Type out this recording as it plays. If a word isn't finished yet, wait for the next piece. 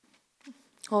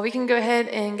Well, we can go ahead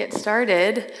and get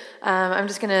started. I'm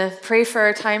just going to pray for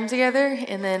our time together,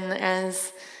 and then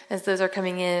as those are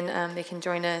coming in, they can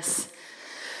join us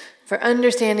for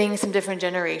understanding some different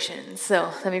generations.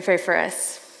 So let me pray for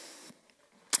us.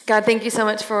 God, thank you so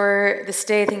much for this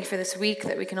day. Thank you for this week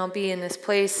that we can all be in this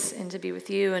place and to be with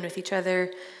you and with each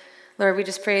other. Lord, we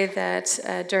just pray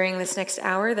that during this next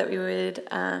hour that we would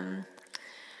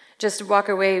just walk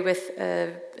away with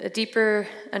a deeper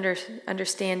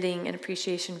understanding and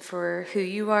appreciation for who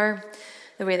you are,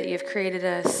 the way that you have created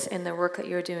us, and the work that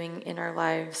you're doing in our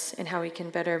lives, and how we can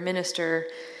better minister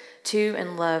to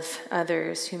and love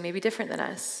others who may be different than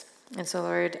us. And so,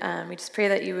 Lord, we just pray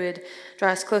that you would draw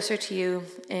us closer to you,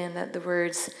 and that the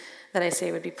words that I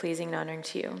say would be pleasing and honoring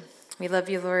to you. We love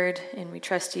you, Lord, and we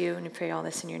trust you, and we pray all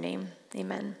this in your name.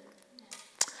 Amen.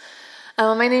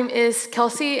 My name is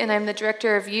Kelsey, and I'm the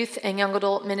Director of Youth and Young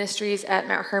Adult Ministries at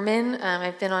Mount Hermon.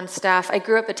 I've been on staff. I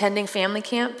grew up attending family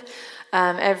camp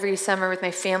every summer with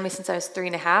my family since I was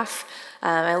 3.5.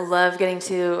 I love getting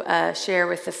to share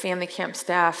with the family camp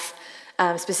staff,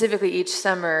 specifically each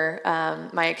summer,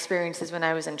 my experiences when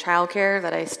I was in childcare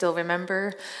that I still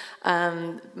remember.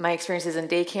 My experiences in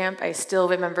day camp, I still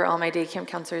remember all my day camp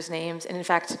counselors' names. And in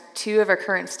fact, 2 of our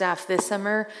current staff this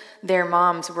summer, their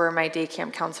moms were my day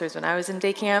camp counselors when I was in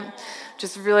day camp.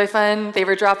 Just really fun. They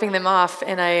were dropping them off,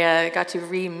 and I got to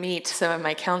re-meet some of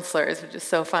my counselors, which is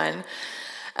so fun.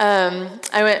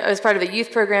 I was part of the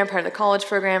youth program, part of the college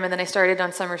program, and then I started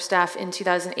on summer staff in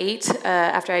 2008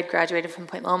 after I had graduated from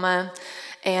Point Loma.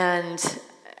 And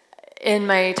in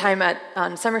my time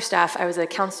on summer staff, I was a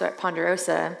counselor at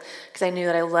Ponderosa because I knew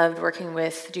that I loved working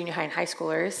with junior high and high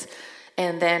schoolers,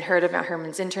 and then heard of Mount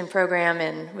Hermon's intern program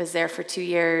and was there for 2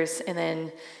 years, and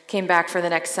then came back for the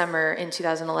next summer in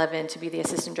 2011 to be the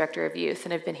assistant director of youth,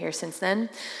 and I've been here since then.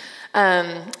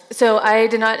 So I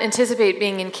did not anticipate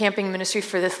being in camping ministry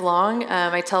for this long.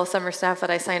 I tell summer staff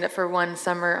that I signed up for 1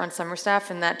 summer on summer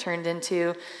staff, and that turned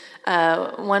into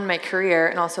my career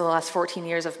and also the last 14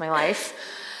 years of my life.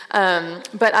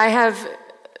 But I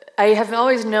have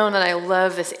always known that I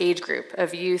love this age group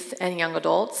of youth and young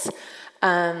adults.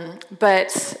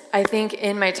 But I think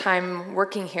in my time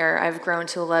working here, I've grown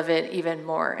to love it even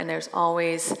more. And there's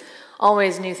always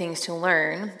new things to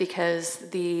learn because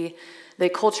the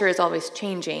culture is always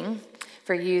changing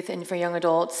for youth and for young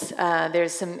adults.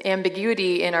 There's some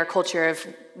ambiguity in our culture of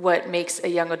what makes a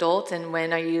young adult and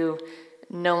when are you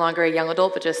no longer a young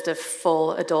adult, but just a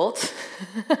full adult.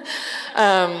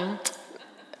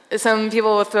 Some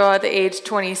people will throw out the age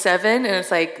 27, and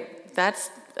it's like, that's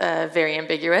very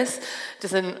ambiguous,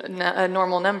 just a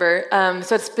normal number.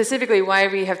 So it's specifically why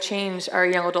we have changed our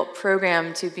young adult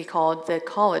program to be called the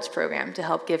college program, to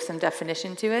help give some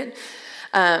definition to it.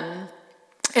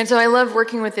 And so I love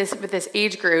working with this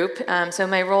age group. So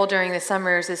my role during the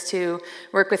summers is to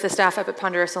work with the staff up at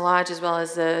Ponderosa Lodge as well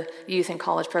as the youth and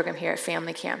college program here at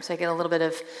Family Camp. So I get a little bit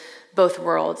of both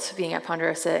worlds, being at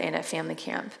Ponderosa and at Family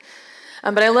Camp.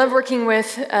 But I love working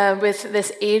with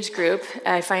this age group.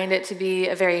 I find it to be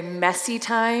a very messy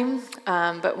time.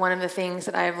 But one of the things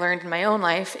that I've learned in my own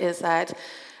life is that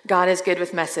God is good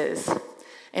with messes.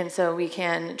 And so we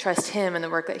can trust him in the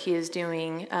work that he is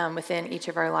doing within each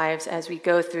of our lives as we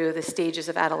go through the stages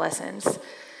of adolescence.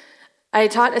 I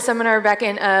taught a seminar back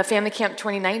in Family Camp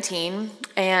 2019,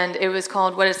 and it was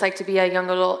called What It's Like to Be a Young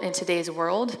Adult in Today's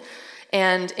World.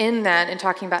 And in that, in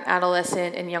talking about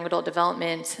adolescent and young adult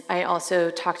development, I also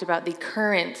talked about the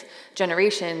current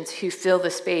generations who fill the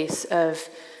space of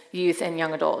youth and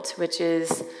young adult, which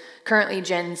is currently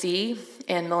Gen Z,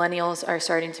 and millennials are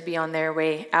starting to be on their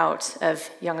way out of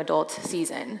young adult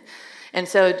season. And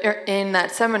so in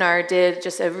that seminar, did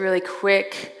just a really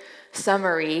quick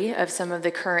summary of some of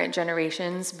the current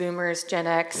generations, boomers, Gen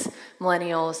X,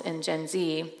 millennials, and Gen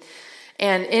Z.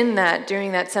 And in that,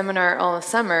 during that seminar all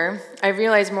summer, I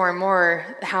realized more and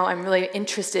more how I'm really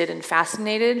interested and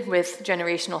fascinated with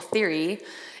generational theory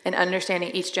and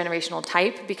understanding each generational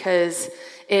type, because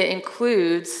it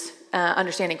includes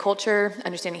understanding culture,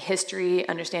 understanding history,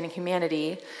 understanding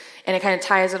humanity, and it kind of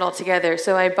ties it all together.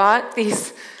 So I bought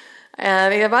these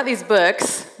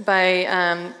books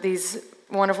by these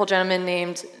wonderful gentlemen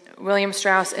named William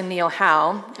Strauss and Neil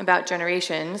Howe about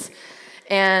generations,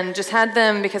 and just had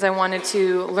them because I wanted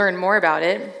to learn more about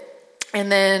it.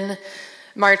 And then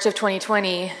March of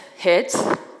 2020 hit,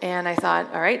 and I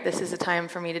thought, all right, this is a time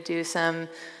for me to do some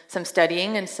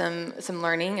studying and some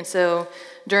learning. And so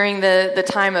during the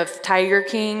time of Tiger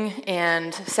King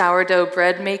and sourdough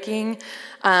bread making,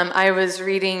 I was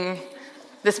reading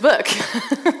this book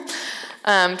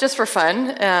just for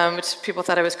fun, which people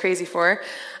thought I was crazy for.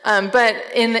 But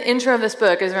in the intro of this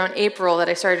book, it was around April that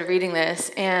I started reading this,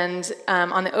 and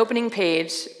on the opening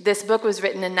page, this book was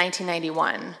written in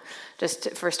 1991,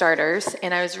 just for starters,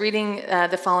 and I was reading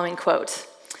the following quote,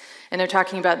 and they're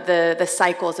talking about the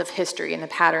cycles of history and the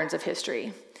patterns of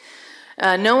history.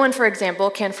 No one, for example,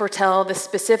 can foretell the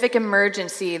specific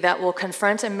emergency that will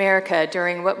confront America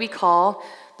during what we call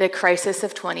the crisis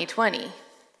of 2020.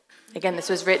 Again, this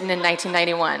was written in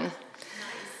 1991.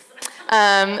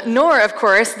 Nor, of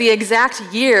course, the exact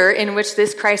year in which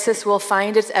this crisis will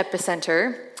find its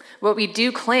epicenter. What we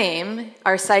do claim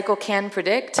our cycle can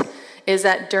predict is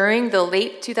that during the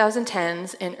late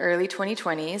 2010s and early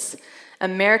 2020s,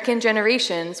 American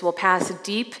generations will pass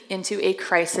deep into a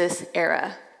crisis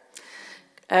era,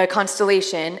 a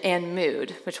constellation and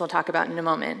mood, which we'll talk about in a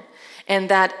moment. And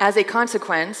that as a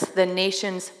consequence, the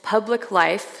nation's public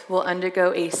life will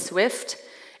undergo a swift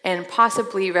and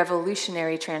possibly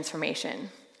revolutionary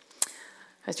transformation. I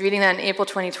was reading that in April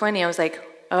 2020. I was like,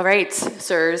 all right,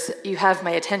 sirs, you have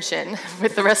my attention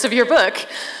with the rest of your book,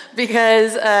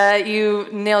 because you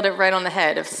nailed it right on the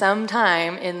head. Of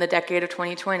sometime in the decade of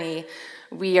 2020,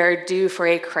 we are due for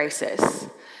a crisis.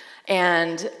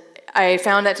 And I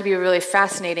found that to be really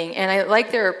fascinating, and I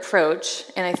like their approach,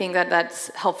 and I think that that's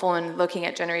helpful in looking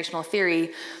at generational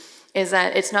theory, is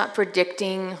that it's not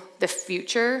predicting the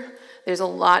future. There's a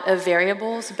lot of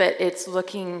variables, but it's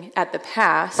looking at the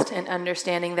past and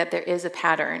understanding that there is a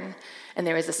pattern and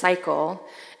there is a cycle,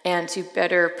 and to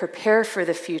better prepare for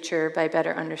the future by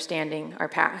better understanding our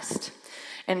past.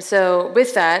 And so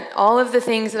with that, all of the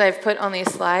things that I've put on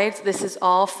these slides, this is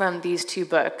all from these two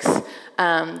books.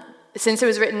 Since it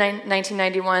was written in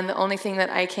 1991, the only thing that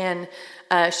I can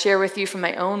share with you from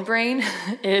my own brain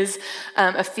is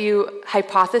a few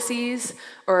hypotheses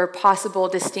or possible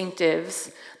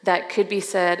distinctives that could be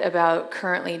said about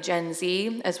currently Gen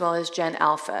Z as well as Gen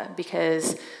Alpha,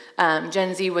 because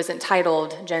Gen Z wasn't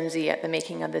titled Gen Z at the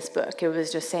making of this book. It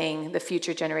was just saying the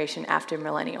future generation after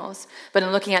millennials. But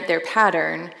in looking at their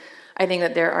pattern, I think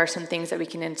that there are some things that we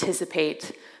can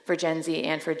anticipate for Gen Z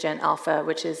and for Gen Alpha,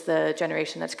 which is the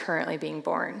generation that's currently being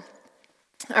born.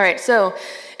 All right, so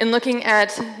in looking at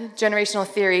generational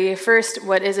theory, first,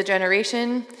 what is a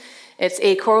generation? It's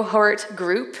a cohort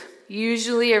group,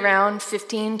 usually around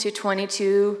 15 to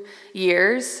 22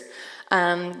 years.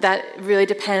 That really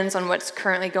depends on what's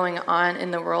currently going on in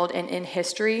the world and in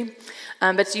history.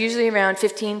 But it's usually around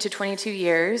 15 to 22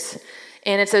 years,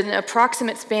 and it's an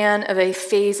approximate span of a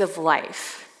phase of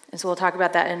life. And so we'll talk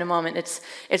about that in a moment.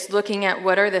 It's looking at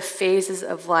what are the phases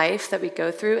of life that we go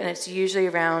through, and it's usually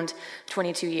around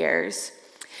 22 years.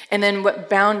 And then what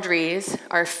boundaries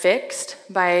are fixed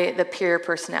by the peer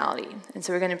personality. And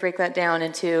so we're going to break that down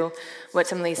into what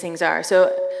some of these things are.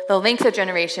 So the length of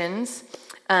generations,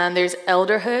 there's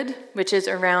elderhood, which is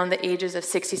around the ages of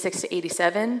 66 to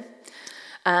 87.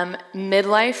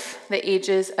 Midlife, the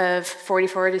ages of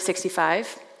 44 to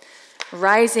 65.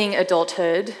 Rising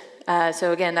adulthood,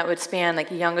 so again, that would span like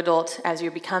young adult as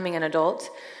you're becoming an adult,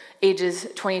 ages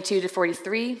 22 to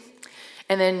 43.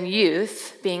 And then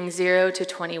youth, being 0 to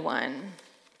 21.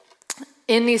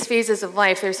 In these phases of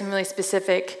life, there's some really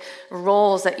specific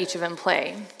roles that each of them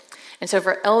play. And so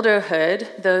for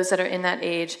elderhood, those that are in that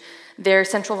age, their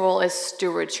central role is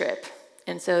stewardship.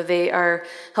 And so they are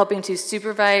helping to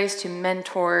supervise, to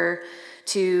mentor,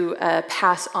 to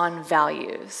pass on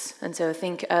values. And so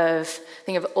think of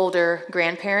older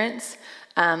grandparents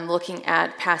looking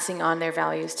at passing on their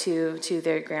values to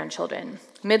their grandchildren.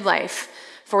 Midlife,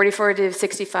 44 to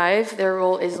 65, their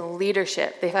role is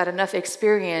leadership. They've had enough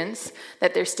experience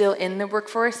that they're still in the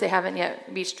workforce. They haven't yet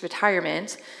reached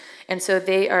retirement. And so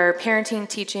they are parenting,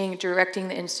 teaching, directing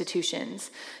the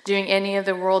institutions. During any of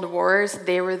the world wars,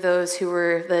 they were those who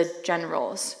were the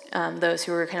generals, those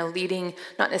who were kind of leading,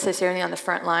 not necessarily on the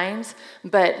front lines,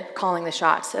 but calling the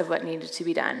shots of what needed to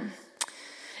be done.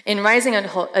 In rising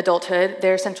adulthood,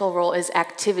 their central role is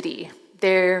activity.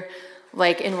 They're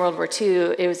like in World War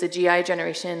II, it was the GI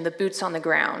generation, the boots on the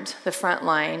ground, the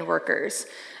frontline workers,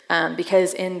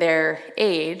 because in their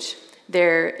age,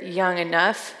 they're young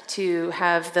enough to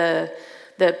have the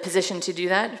position to do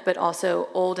that, but also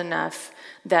old enough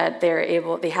that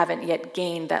they haven't yet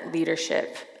gained that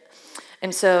leadership.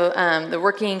 And so the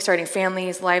working, starting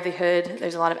families, livelihood,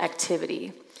 there's a lot of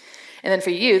activity. And then for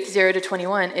youth, 0 to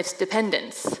 21, it's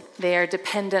dependence. They are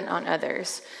dependent on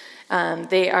others.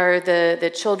 They are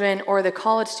the children or the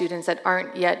college students that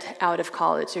aren't yet out of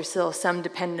college. There's still some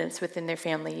dependence within their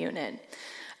family unit.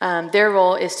 Their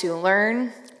role is to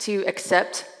learn, to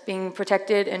accept being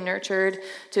protected and nurtured,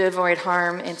 to avoid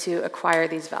harm, and to acquire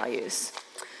these values.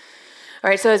 All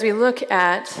right, so as we look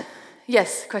at,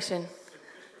 yes, question? So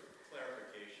just for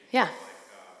clarification, Yeah.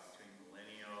 Between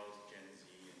millennials, Gen Z,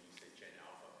 and you said Gen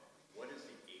Alpha, what is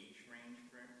the age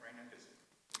range right now? Because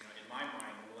in my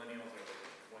mind, millennials are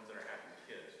the ones that are having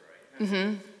kids,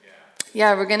 right? Mm-hmm.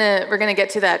 Yeah, we're gonna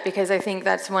get to that, because I think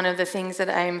that's one of the things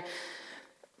that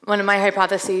one of my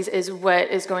hypotheses is what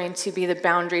is going to be the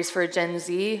boundaries for Gen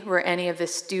Z were any of the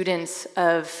students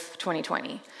of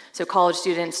 2020. So college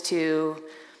students to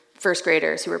first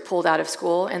graders who were pulled out of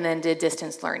school and then did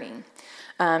distance learning.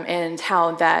 And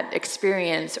how that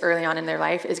experience early on in their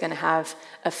life is going to have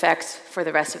effects for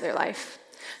the rest of their life.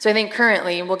 So I think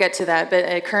currently, we'll get to that,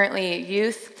 but currently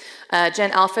youth,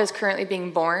 Gen Alpha is currently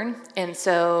being born, and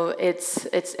so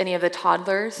it's any of the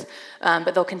toddlers,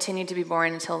 but they'll continue to be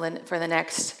born for the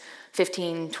next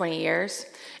 15, 20 years.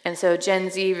 And so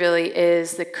Gen Z really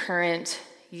is the current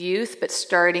youth, but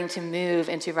starting to move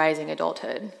into rising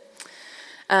adulthood.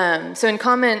 So in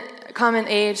common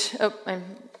age, I'm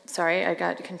sorry, I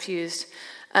got confused.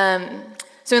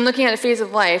 So in looking at a phase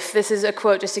of life, this is a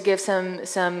quote just to give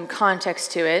some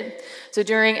context to it. So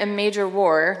during a major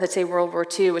war, let's say World War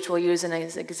II, which we'll use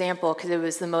as an example because it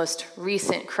was the most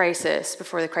recent crisis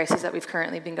before the crisis that we've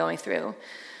currently been going through,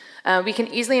 we can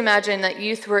easily imagine that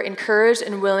youth were encouraged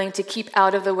and willing to keep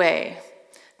out of the way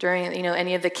during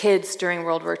any of the kids during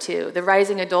World War II. The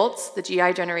rising adults, the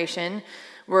GI generation,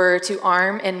 were to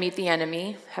arm and meet the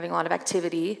enemy, having a lot of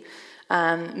activity.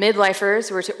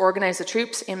 Midlifers were to organize the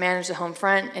troops and manage the home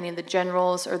front, any of the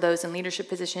generals or those in leadership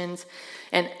positions.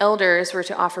 And elders were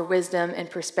to offer wisdom and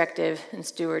perspective and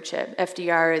stewardship.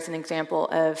 FDR is an example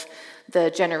of the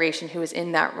generation who was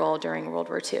in that role during World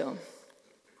War II. The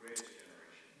greatest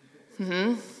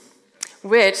generation. Mm-hmm.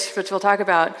 Which we'll talk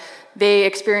about, they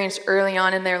experienced early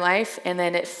on in their life, and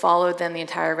then it followed them the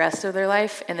entire rest of their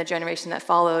life, and the generation that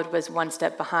followed was one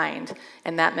step behind,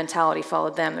 and that mentality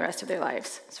followed them the rest of their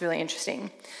lives. It's really interesting.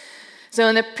 So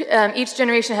each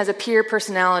generation has a peer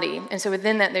personality, and so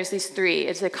within that there's these three.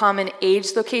 It's a common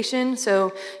age location,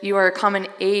 so you are a common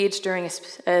age during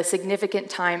a significant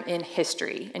time in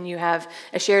history, and you have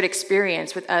a shared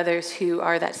experience with others who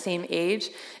are that same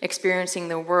age, experiencing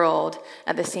the world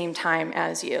at the same time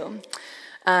as you.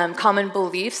 Common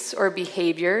beliefs or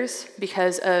behaviors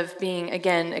because of being,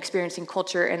 again, experiencing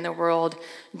culture in the world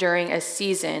during a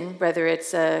season, whether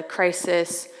it's a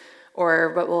crisis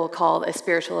or what we'll call a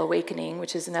spiritual awakening,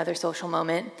 which is another social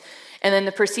moment. And then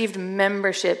the perceived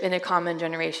membership in a common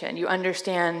generation. You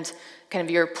understand kind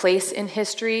of your place in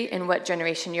history and what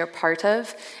generation you're part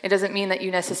of. It doesn't mean that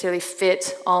you necessarily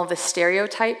fit all the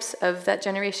stereotypes of that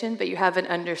generation, but you have an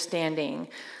understanding.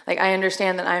 Like, I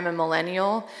understand that I'm a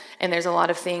millennial, and there's a lot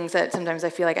of things that sometimes I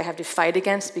feel like I have to fight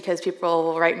against because people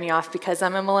will write me off because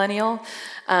I'm a millennial.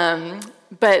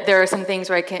 But there are some things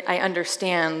where I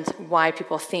understand why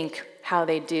people think how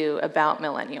they do about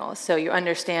millennials. So you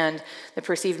understand the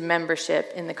perceived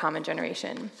membership in the common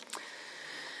generation.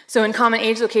 So in common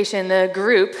age location,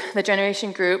 the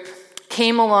generation group,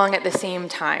 came along at the same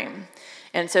time.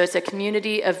 And so it's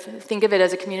think of it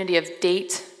as a community of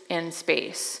date and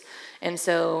space. And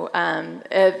so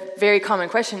a very common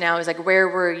question now is like, where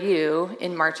were you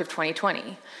in March of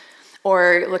 2020?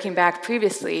 Or looking back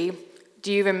previously,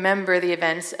 do you remember the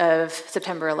events of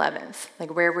September 11th?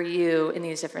 Like, where were you in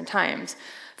these different times?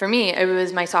 For me, it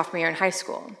was my sophomore year in high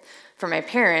school. For my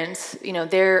parents,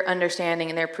 their understanding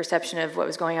and their perception of what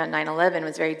was going on 9/11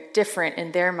 was very different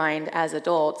in their mind as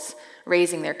adults,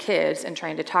 raising their kids and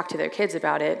trying to talk to their kids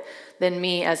about it, than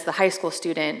me as the high school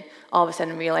student, all of a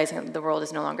sudden realizing that the world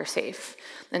is no longer safe.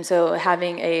 And so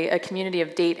having a community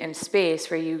of date and space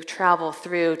where you travel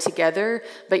through together,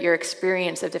 but your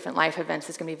experience of different life events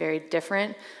is going to be very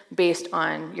different based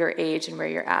on your age and where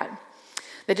you're at.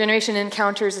 The generation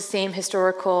encounters the same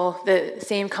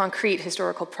concrete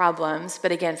historical problems,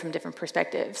 but again, from different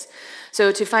perspectives.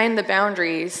 So to find the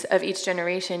boundaries of each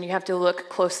generation, you have to look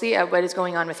closely at what is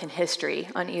going on within history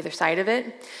on either side of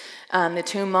it. The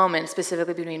two moments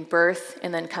specifically between birth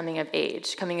and then coming of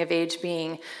age. Coming of age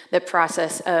being the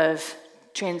process of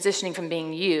transitioning from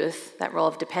being youth, that role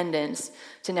of dependence,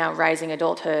 to now rising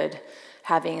adulthood,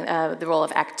 having the role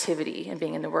of activity and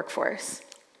being in the workforce.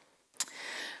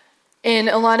 In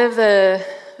a lot of the,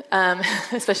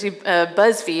 especially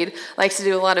BuzzFeed, likes to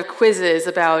do a lot of quizzes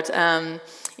about,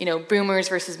 boomers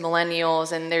versus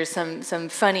millennials, and there's some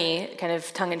funny kind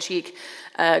of tongue-in-cheek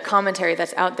commentary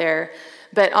that's out there.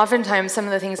 But oftentimes, some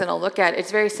of the things that I'll look at,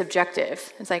 it's very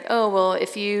subjective. It's like, oh, well,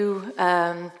 if you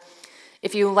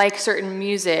like certain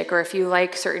music, or if you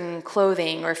like certain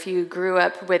clothing, or if you grew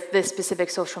up with this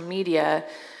specific social media,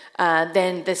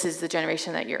 then this is the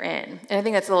generation that you're in. And I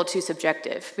think that's a little too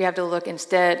subjective. We have to look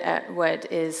instead at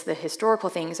what is the historical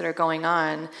things that are going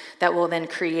on that will then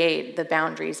create the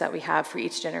boundaries that we have for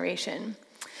each generation.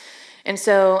 And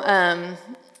so an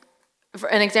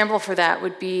example for that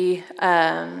would be,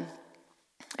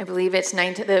 I believe it's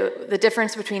the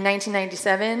difference between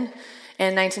 1997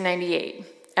 and 1998.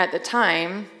 At the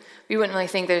time, we wouldn't really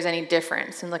think there's any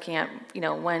difference in looking at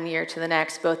 1 year to the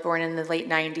next, both born in the late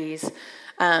 90s.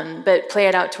 But play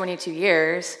it out 22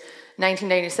 years,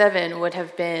 1997 would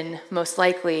have been most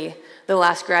likely the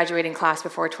last graduating class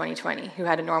before 2020, who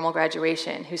had a normal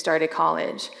graduation, who started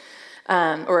college,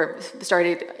 or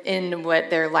started in what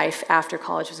their life after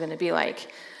college was going to be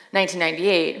like.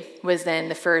 1998 was then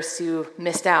the first who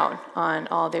missed out on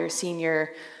all their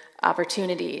senior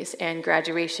opportunities and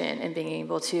graduation and being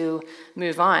able to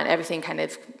move on. Everything kind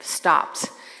of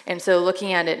stopped. And so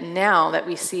looking at it now that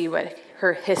we see what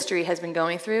her history has been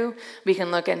going through, we can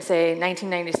look and say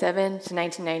 1997 to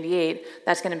 1998,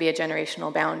 that's going to be a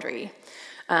generational boundary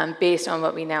based on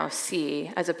what we now see,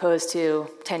 as opposed to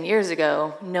 10 years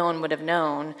ago, no one would have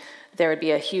known there would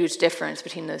be a huge difference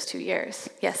between those 2 years.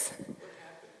 Yes? What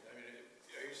happened? I mean,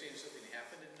 are you saying something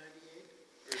happened in 98?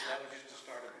 Or is that just the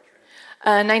start of the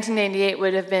trend? 1998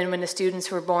 would have been when the students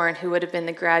were born who would have been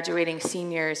the graduating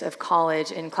seniors of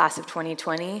college in class of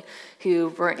 2020 who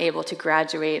weren't able to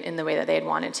graduate in the way that they had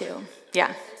wanted to.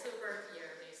 Yeah. It's the birth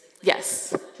year, basically.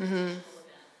 Yes. Mm-hmm.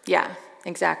 Yeah,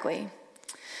 exactly.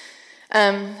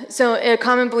 So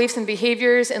common beliefs and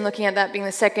behaviors, and looking at that being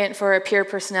the second for a peer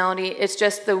personality, it's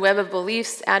just the web of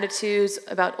beliefs, attitudes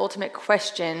about ultimate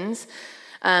questions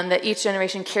that each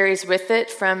generation carries with it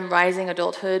from rising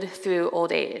adulthood through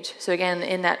old age. So again,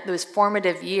 in those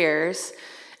formative years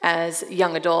as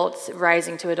young adults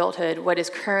rising to adulthood, what is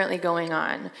currently going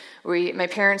on? My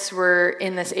parents were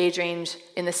in this age range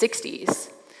in the 60s.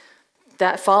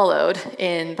 That followed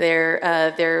in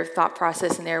their thought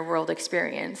process and their world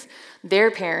experience.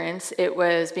 Their parents, it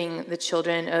was being the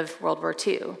children of World War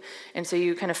II. And so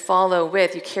you kind of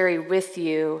you carry with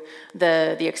you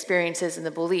the experiences and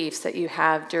the beliefs that you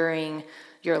have during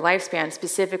your lifespan,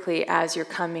 specifically as you're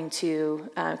coming to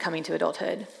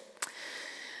adulthood.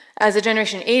 As a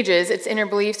generation ages, its inner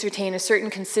beliefs retain a certain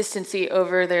consistency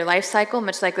over their life cycle,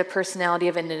 much like the personality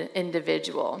of an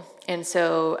individual. And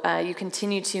so you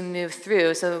continue to move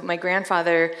through. So my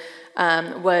grandfather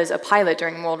was a pilot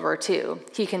during World War II.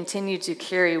 He continued to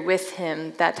carry with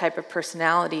him that type of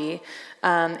personality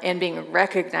and being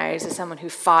recognized as someone who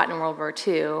fought in World War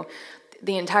II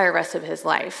the entire rest of his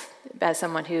life, as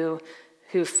someone who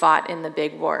fought in the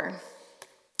big war.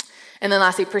 And then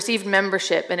lastly, perceived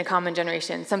membership in a common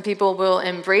generation. Some people will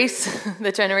embrace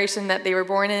the generation that they were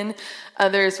born in.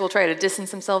 Others will try to distance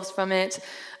themselves from it.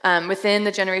 Within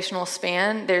the generational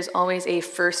span, there's always a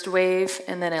first wave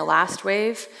and then a last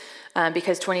wave.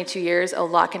 Because 22 years, a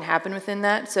lot can happen within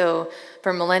that. So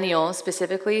for millennials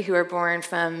specifically, who are born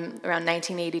from around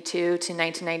 1982 to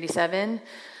 1997,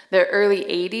 the early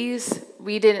 80s,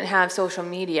 we didn't have social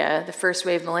media. The first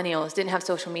wave millennials didn't have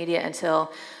social media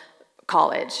until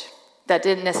college. That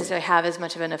didn't necessarily have as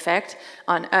much of an effect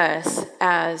on us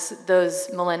as those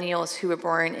millennials who were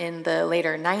born in the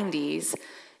later 90s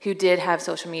who did have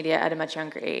social media at a much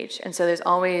younger age. And so there's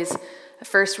always a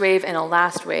first wave and a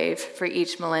last wave for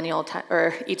each millennial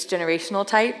or each generational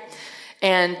type.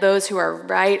 And those who are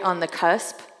right on the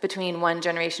cusp between one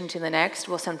generation to the next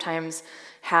will sometimes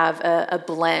have a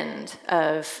blend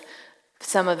of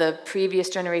some of the previous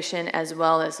generation as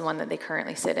well as the one that they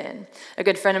currently sit in. A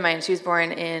good friend of mine, she was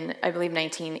born in, I believe,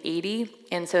 1980,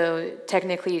 and so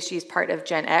technically she's part of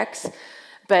Gen X,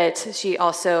 but she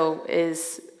also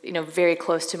is, very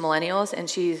close to millennials, and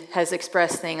she has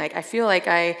expressed things like, I feel like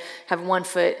I have one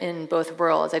foot in both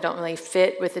worlds. I don't really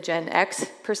fit with the Gen X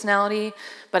personality,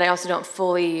 but I also don't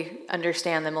fully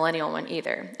understand the millennial one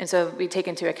either. And so we take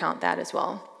into account that as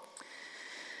well.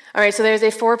 All right, so there's a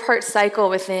 4-part cycle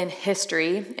within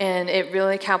history, and it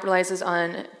really capitalizes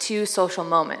on 2 social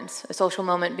moments. A social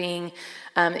moment being,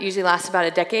 it usually lasts about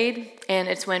a decade, and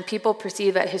it's when people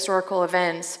perceive that historical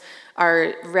events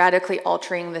are radically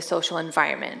altering the social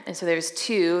environment. And so there's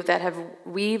 2 that have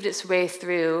weaved its way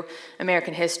through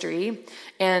American history.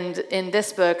 And in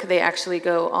this book, they actually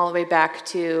go all the way back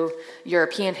to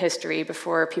European history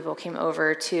before people came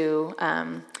over to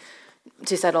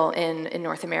settle in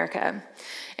North America.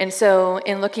 And so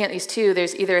in looking at these 2,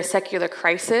 there's either a secular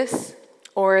crisis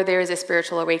or there is a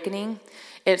spiritual awakening.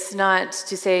 It's not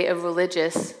to say a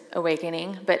religious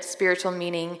awakening, but spiritual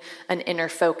meaning an inner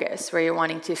focus, where you're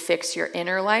wanting to fix your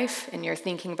inner life and you're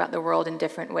thinking about the world in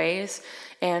different ways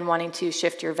and wanting to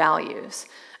shift your values.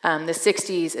 The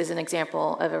 60s is an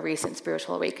example of a recent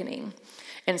spiritual awakening.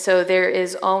 And so there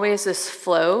is always this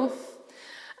flow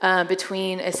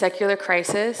between a secular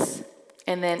crisis,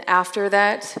 and then after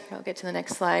that, I'll get to the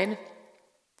next slide.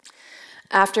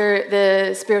 After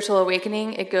the spiritual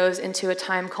awakening, it goes into a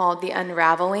time called the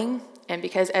unraveling. And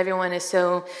because everyone is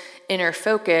so inner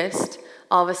focused,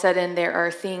 all of a sudden there are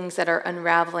things that are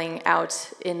unraveling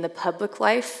out in the public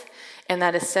life, and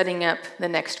that is setting up the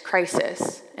next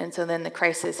crisis. And so then the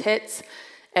crisis hits,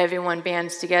 everyone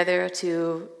bands together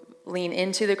to lean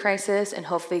into the crisis and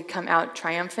hopefully come out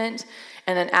triumphant.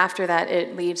 And then after that,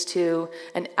 it leads to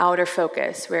an outer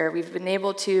focus where we've been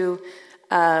able to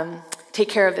take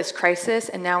care of this crisis,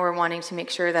 and now we're wanting to make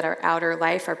sure that our outer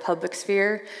life, our public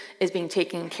sphere, is being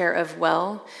taken care of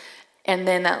well. And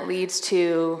then that leads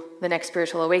to the next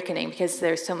spiritual awakening, because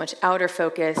there's so much outer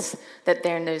focus that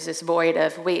then there's this void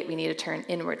of, wait, we need to turn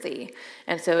inwardly.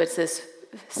 And so it's this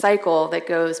cycle that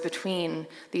goes between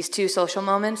these two social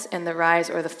moments and the rise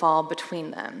or the fall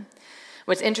between them.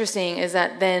 What's interesting is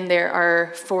that then there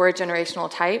are 4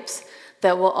 generational types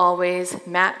that will always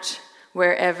match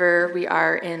wherever we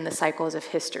are in the cycles of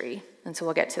history. And so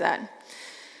we'll get to that.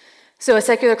 So a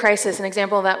secular crisis, an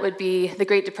example of that would be the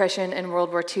Great Depression and World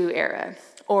War II era,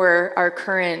 or our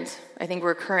current, I think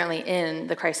we're currently in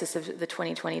the crisis of the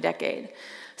 2020 decade.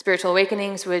 Spiritual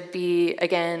awakenings would be,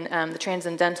 again, the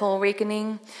Transcendental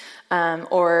Awakening,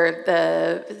 or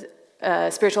the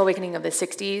spiritual awakening of the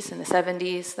 60s and the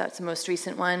 70s. That's the most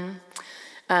recent one.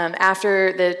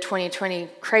 After the 2020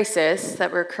 crisis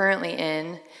that we're currently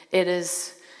in, it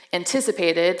is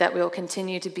anticipated that we will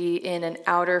continue to be in an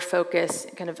outer focus,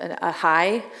 kind of an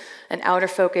outer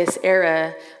focus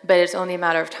era, but it's only a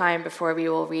matter of time before we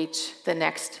will reach the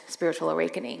next spiritual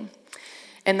awakening.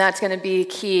 And that's going to be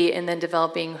key in then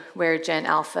developing where Gen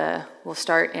Alpha will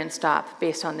start and stop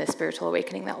based on this spiritual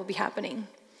awakening that will be happening.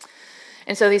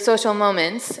 And so these social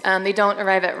moments, they don't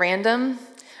arrive at random.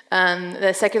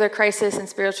 The secular crisis and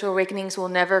spiritual awakenings will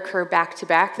never occur back to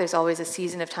back. There's always a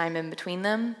season of time in between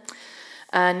them.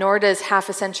 Nor does half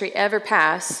a century ever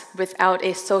pass without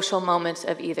a social moment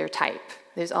of either type.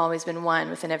 There's always been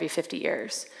one within every 50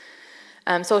 years.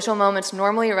 Social moments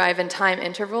normally arrive in time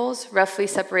intervals, roughly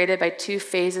separated by 2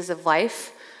 phases of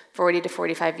life, 40 to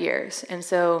 45 years. And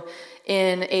so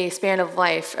in a span of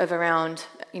life of around,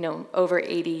 over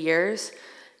 80 years,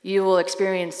 you will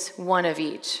experience one of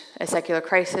each, a secular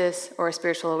crisis or a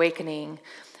spiritual awakening,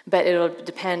 but it'll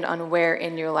depend on where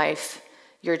in your life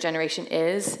your generation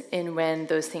is and when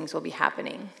those things will be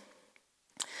happening.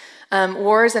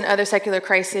 Wars and other secular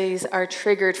crises are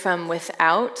triggered from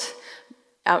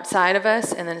outside of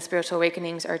us, and then the spiritual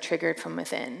awakenings are triggered from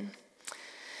within.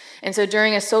 And so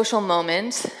during a social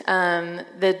moment,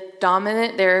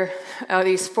 there are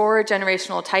these 4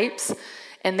 generational types,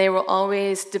 and they will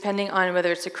always, depending on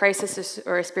whether it's a crisis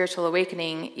or a spiritual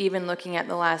awakening, even looking at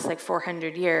the last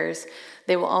 400 years,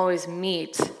 they will always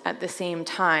meet at the same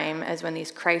time as when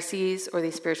these crises or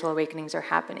these spiritual awakenings are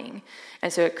happening.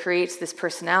 And so it creates this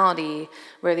personality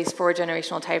where these 4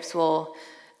 generational types will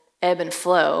ebb and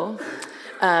flow,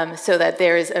 so that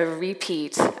there is a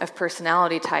repeat of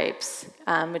personality types,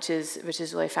 which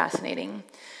is really fascinating.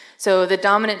 So the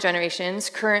dominant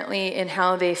generations, currently in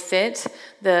how they fit,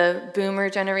 the boomer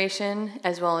generation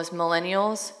as well as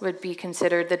millennials would be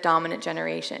considered the dominant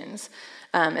generations.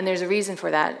 And there's a reason for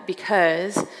that,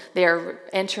 because they are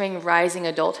entering rising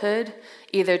adulthood,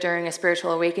 either during a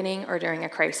spiritual awakening or during a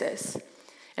crisis.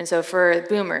 And so for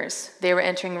boomers, they were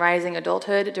entering rising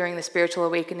adulthood during the spiritual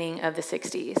awakening of the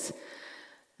 60s.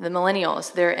 The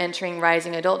millennials, they're entering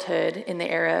rising adulthood in the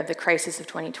era of the crisis of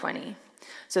 2020.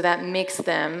 So that makes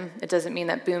them, it doesn't mean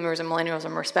that boomers and millennials are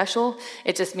more special,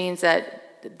 it just means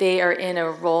that they are in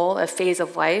a phase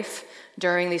of life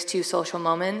during these 2 social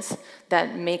moments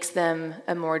that makes them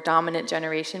a more dominant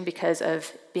generation because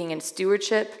of being in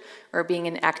stewardship or being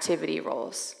in activity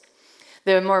roles.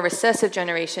 The more recessive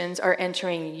generations are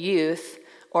entering youth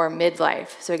or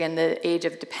midlife. So again, the age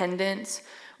of dependence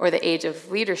or the age of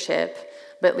leadership,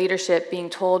 but leadership being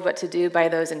told what to do by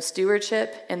those in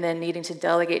stewardship and then needing to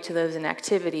delegate to those in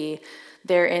activity,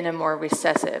 they're in a more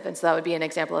recessive. And so that would be an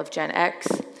example of Gen X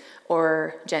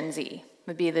or Gen Z,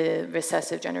 would be the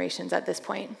recessive generations at this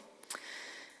point.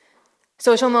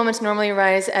 Social moments normally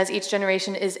arise as each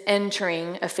generation is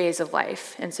entering a phase of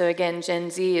life. And so again,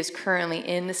 Gen Z is currently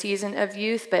in the season of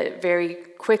youth, but very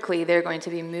quickly they're going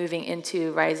to be moving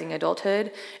into rising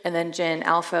adulthood. And then Gen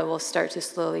Alpha will start to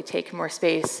slowly take more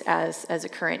space as a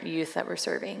current youth that we're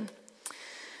serving.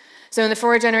 So in the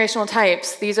 4 generational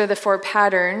types, these are the 4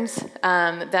 patterns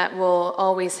that will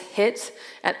always hit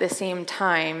at the same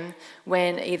time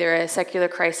when either a secular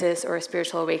crisis or a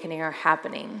spiritual awakening are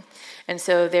happening. And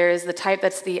so there is the type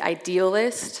that's the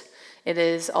idealist. It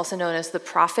is also known as the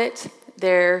prophet.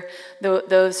 They're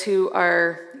those who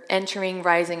are entering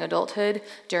rising adulthood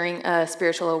during a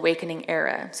spiritual awakening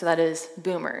era. So that is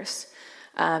boomers.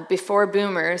 Before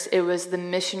boomers, it was the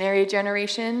missionary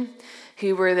generation,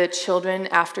 who were the children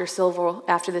after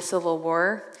the Civil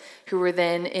War, who were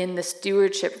then in the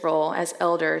stewardship role as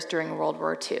elders during World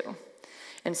War II.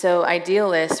 And so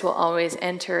idealists will always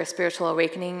enter a spiritual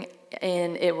awakening,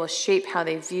 and it will shape how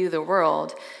they view the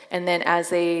world. And then as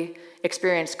they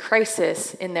experience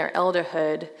crisis in their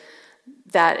elderhood,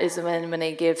 that is when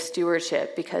they give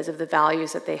stewardship because of the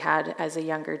values that they had as a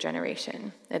younger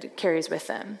generation that it carries with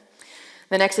them.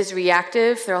 The next is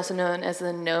reactive. They're also known as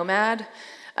the nomad.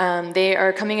 They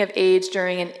are coming of age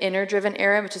during an inner-driven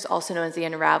era, which is also known as the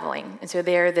unraveling. And so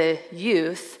they are the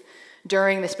youth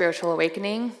during the spiritual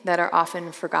awakening that are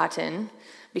often forgotten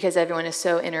because everyone is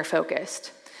so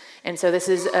inner-focused. And so this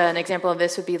is an example of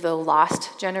this would be the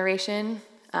lost generation.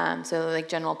 So like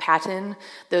General Patton,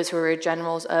 those who were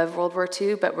generals of World War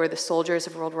II, but were the soldiers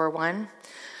of World War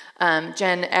I.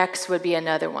 Gen X would be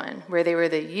another one, where they were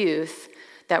the youth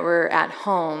that were at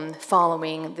home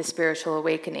following the spiritual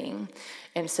awakening.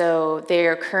 And so they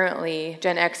are currently,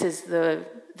 Gen X is the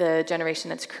generation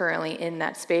that's currently in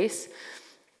that space.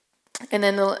 And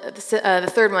then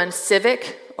the third one,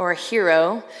 civic or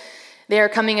hero, they are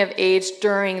coming of age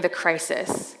during the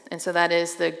crisis. And so that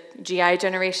is the GI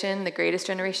generation, the greatest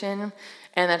generation,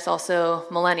 and that's also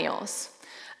millennials.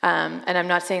 And I'm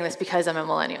not saying this because I'm a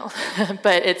millennial,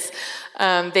 but it's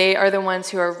they are the ones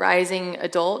who are rising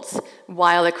adults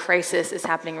while a crisis is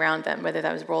happening around them, whether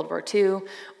that was World War II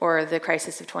or the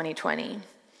crisis of 2020.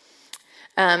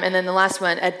 And then the last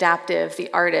one, adaptive,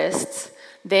 the artists.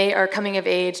 They are coming of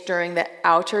age during the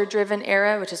outer-driven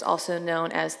era, which is also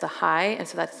known as the high, and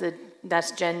so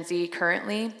that's Gen Z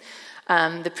currently.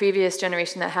 The previous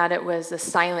generation that had it was the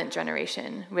silent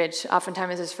generation, which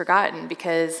oftentimes is forgotten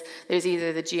because there's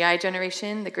either the GI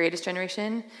generation, the greatest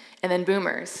generation, and then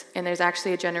boomers. And there's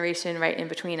actually a generation right in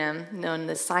between them known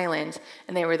as silent,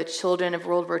 and they were the children of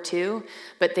World War II,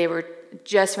 but they were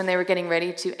just when they were getting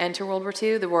ready to enter World War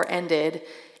II, the war ended,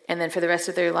 and then for the rest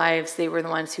of their lives, they were the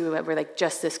ones who were like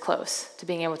just this close to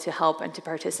being able to help and to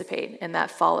participate, and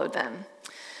that followed them.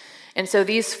 And so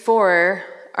these 4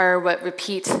 are what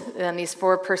repeat these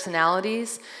 4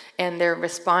 personalities and their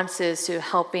responses to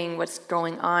helping what's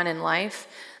going on in life.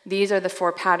 These are the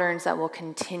 4 patterns that will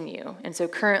continue. And so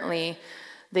currently,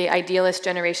 the idealist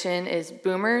generation is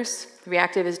boomers,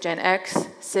 reactive is Gen X,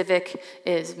 civic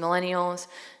is millennials,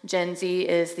 Gen Z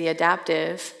is the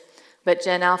adaptive, but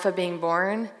Gen Alpha being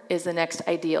born is the next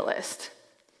idealist.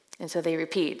 And so they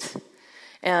repeat.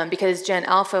 Because Gen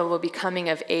Alpha will be coming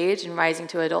of age and rising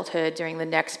to adulthood during the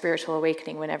next spiritual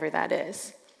awakening, whenever that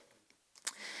is.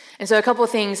 And so a couple of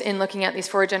things in looking at these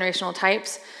 4 generational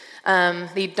types.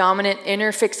 The dominant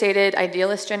inner-fixated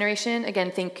idealist generation,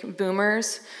 again, think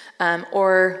boomers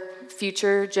or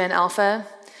future Gen Alpha.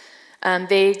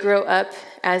 They grow up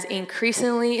as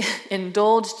increasingly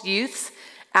indulged youths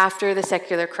after the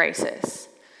secular crisis.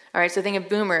 All right, so think of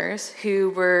boomers who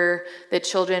were the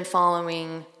children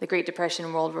following the Great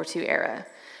Depression, World War II era.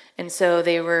 And so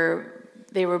they were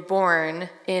born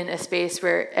in a space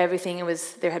where everything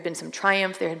was, there had been some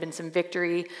triumph, there had been some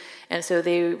victory, and so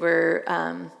they were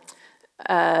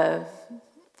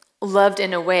loved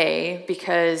in a way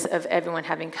because of everyone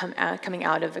having coming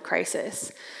out of a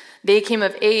crisis. They came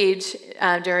of age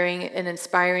during an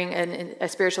inspiring a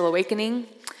spiritual awakening.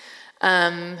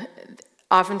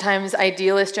 Oftentimes,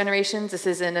 idealist generations, this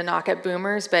isn't a knock at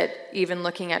boomers, but even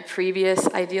looking at previous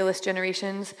idealist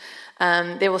generations,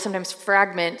 they will sometimes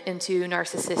fragment into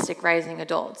narcissistic rising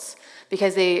adults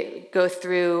because they go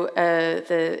through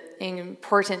the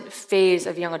important phase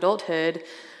of young adulthood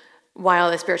while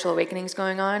the spiritual awakening is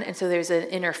going on, and so there's an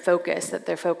inner focus that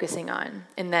they're focusing on,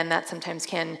 and then that sometimes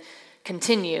can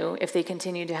continue if they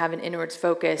continue to have an inwards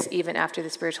focus even after the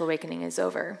spiritual awakening is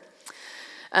over.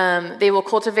 They will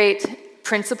cultivate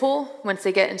principle once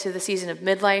they get into the season of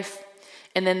midlife,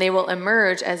 and then they will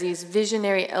emerge as these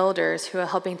visionary elders who are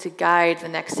helping to guide the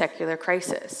next secular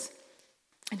crisis.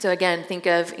 And so again, think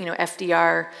of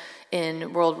FDR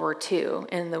in World War II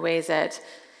and the ways that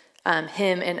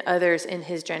him and others in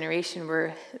his generation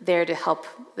were there to help.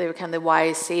 They were kind of the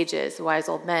wise sages, the wise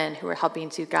old men who were helping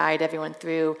to guide everyone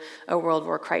through a world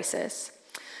war crisis.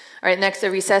 All right, next, the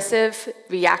recessive,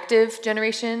 reactive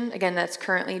generation. Again, that's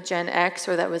currently Gen X,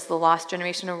 or that was the lost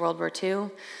generation of World War II.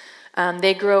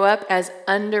 They grow up as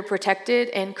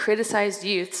underprotected and criticized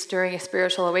youths during a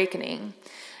spiritual awakening.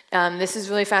 This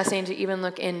is really fascinating to even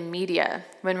look in media.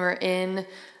 When we're in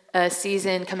a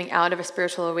season coming out of a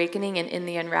spiritual awakening and in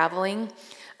the unraveling,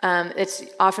 it's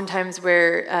oftentimes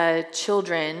where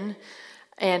children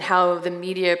and how the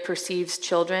media perceives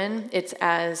children, it's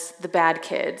as the bad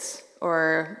kids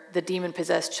or the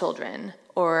demon-possessed children,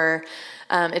 or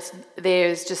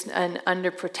there's just an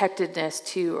underprotectedness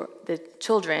to the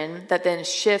children that then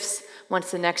shifts once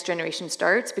the next generation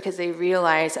starts, because they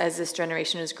realize as this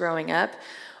generation is growing up,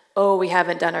 oh, we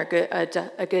haven't done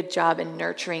a good job in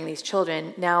nurturing these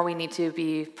children. Now we need to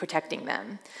be protecting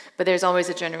them. But there's always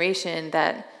a generation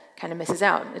that kind of misses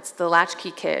out. It's the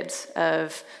latchkey kids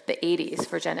of the 80s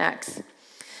for Gen X.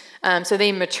 So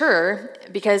they mature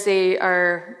because they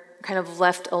are kind of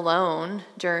left alone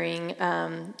during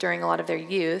a lot of their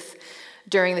youth,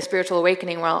 during the spiritual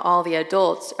awakening, while all the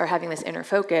adults are having this inner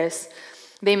focus.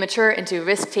 They mature into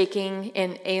risk-taking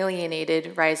and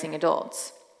alienated rising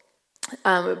adults.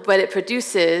 But it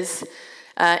produces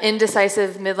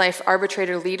indecisive midlife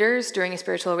arbitrator leaders during a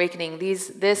spiritual awakening.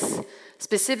 This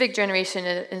specific generation,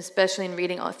 and especially in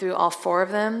reading through all four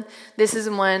of them, this is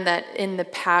one that in the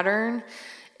pattern,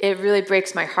 it really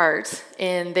breaks my heart.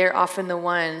 And they're often the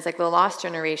ones, like the lost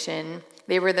generation,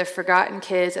 they were the forgotten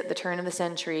kids at the turn of the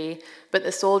century, but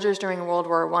the soldiers during World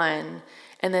War I,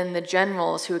 and then the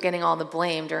generals who were getting all the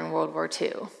blame during World War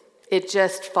II. It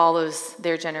just follows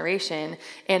their generation,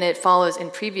 and it follows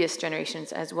in previous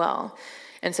generations as well.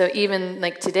 And so even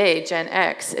like today, Gen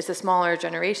X, it's a smaller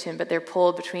generation, but they're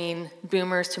pulled between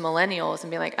boomers to millennials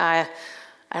and be like, I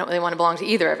don't really want to belong to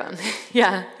either of them.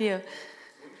 Yeah. Would you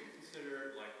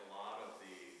consider like a lot of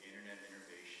the internet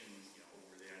innovations,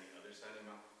 over there on the other side of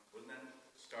the mountain, wasn't that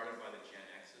started by the Gen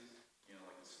X's?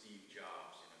 Like the Steve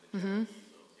Jobs, the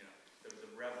Jeff Bezos,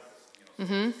 the rebels, so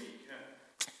to speak.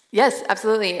 Yes,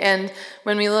 absolutely. And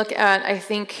when we look at, I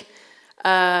think,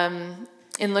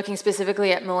 in looking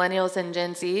specifically at millennials and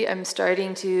Gen Z, I'm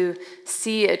starting to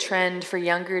see a trend for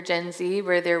younger Gen Z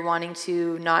where they're wanting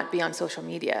to not be on social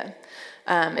media.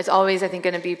 It's always, I think,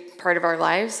 going to be part of our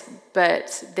lives,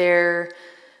 but they're... it's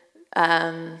a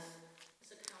counter-revolution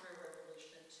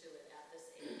to it at this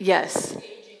age. Yes.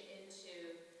 Aging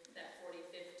into that 40,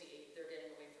 50, they're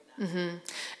getting away from that.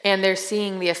 And they're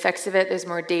seeing the effects of it. There's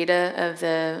more data of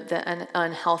the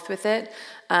unhealth with it.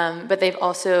 But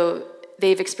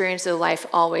they've experienced a life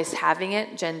always having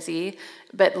it, Gen Z,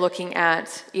 but looking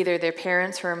at either their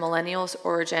parents who are millennials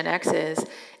or Gen X's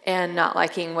and not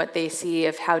liking what they see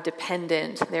of how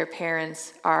dependent their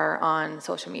parents are on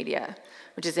social media,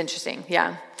 which is interesting,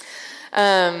 yeah.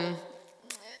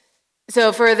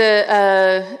 So for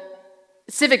the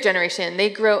civic generation,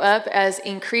 they grow up as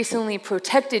increasingly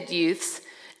protected youths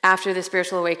after the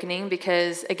spiritual awakening,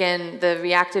 because again, the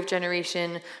reactive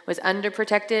generation was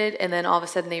underprotected, and then all of a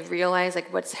sudden they realize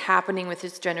like what's happening with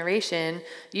this generation,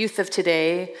 youth of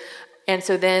today, and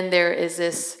so then there is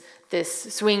this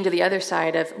swing to the other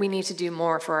side of we need to do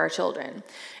more for our children,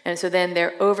 and so then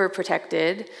they're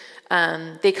overprotected.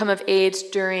 They come of age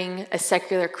during a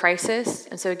secular crisis,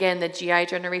 and so again, the GI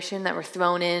generation that were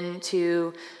thrown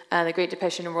into the Great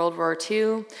Depression and World War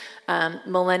II,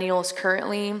 millennials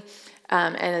currently.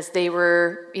 And as they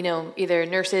were, either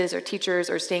nurses or teachers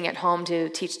or staying at home to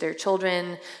teach their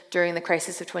children during the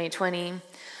crisis of 2020,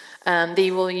 they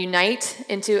will unite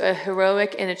into a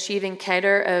heroic and achieving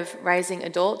cadre of rising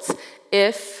adults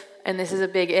if, and this is a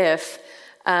big if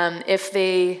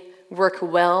they work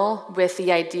well with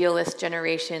the idealist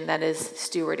generation that is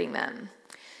stewarding them.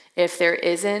 If there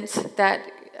isn't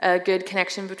that good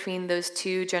connection between those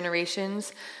two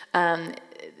generations,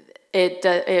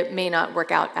 it may not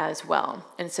work out as well.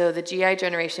 And so the GI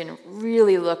generation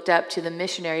really looked up to the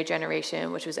missionary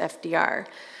generation, which was FDR.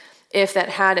 If that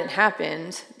hadn't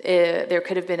happened, there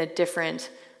could have been a different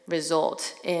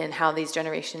result in how these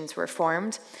generations were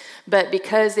formed. But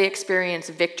because they experienced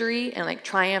victory and like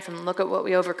triumph and look at what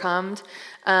we overcame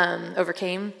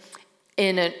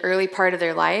in an early part of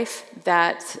their life,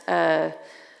 that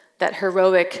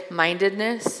heroic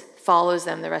mindedness follows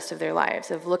them the rest of their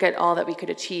lives, of look at all that we could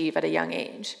achieve at a young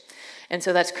age. And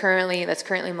so that's currently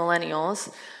millennials.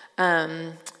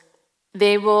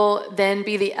 They will then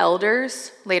be the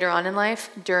elders later on in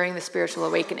life during the spiritual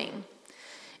awakening.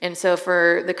 And so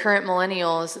for the current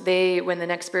millennials, when the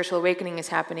next spiritual awakening is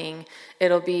happening,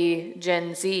 it'll be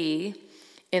Gen Z,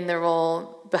 in the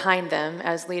role behind them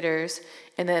as leaders,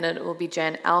 and then it will be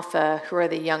Gen Alpha, who are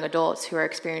the young adults who are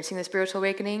experiencing the spiritual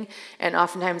awakening. And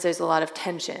oftentimes there's a lot of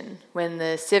tension. When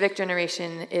the civic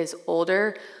generation is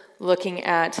older, looking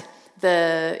at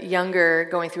the younger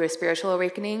going through a spiritual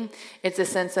awakening, it's a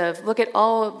sense of, look at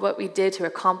all of what we did to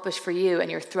accomplish for you,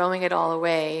 and you're throwing it all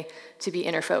away to be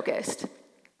inner focused.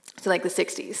 So like the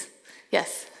 60s.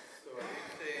 Yes? So are you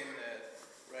saying that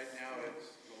right now it's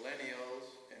millennials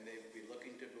and they'd be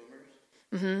looking to boomers?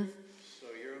 Mm-hmm. So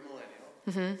you're a millennial.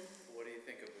 Mm-hmm. What do you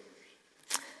think of boomers?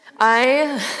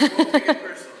 Don't take it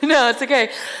personally. No, it's okay.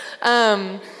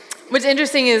 What's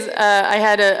interesting is I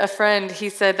had a friend, he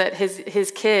said that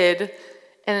his kid,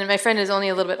 and my friend is only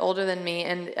a little bit older than me,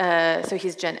 and so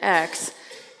he's Gen X,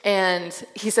 and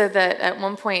he said that at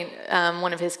one point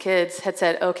one of his kids had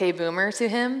said, "Okay, boomer," to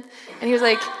him, and he was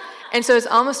like, and so it's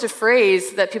almost a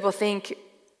phrase that people think,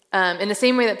 in the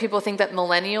same way that people think that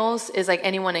millennials is like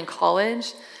anyone in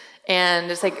college. And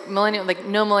it's like no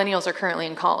millennials are currently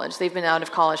in college. They've been out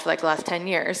of college for like the last 10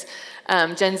 years.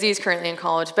 Gen Z is currently in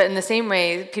college. But in the same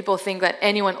way, people think that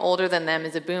anyone older than them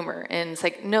is a boomer. And it's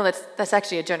like, no, that's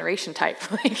actually a generation type.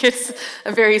 Like it's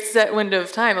a very set window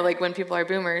of time of like when people are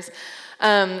boomers.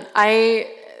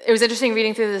 It was interesting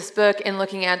reading through this book and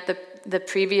looking at the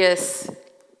previous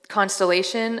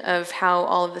constellation of how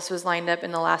all of this was lined up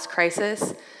in the last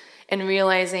crisis, and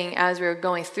realizing as we were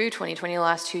going through 2020, the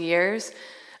last 2 years,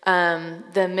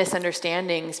 the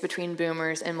misunderstandings between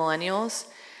boomers and millennials.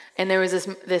 And there was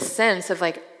this sense of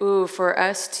like, ooh, for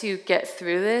us to get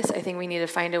through this, I think we need to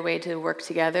find a way to work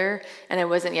together. And I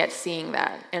wasn't yet seeing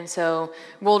that. And so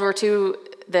World War II,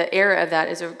 the era of that,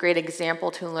 is a great example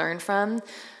to learn from.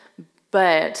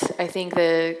 But I think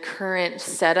the current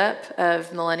setup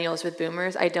of millennials with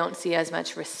boomers, I don't see as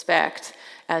much respect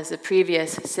as the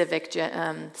previous civic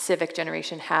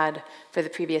generation had for the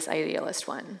previous idealist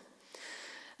one.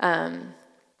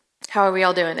 How are we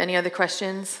all doing? Any other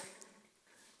questions?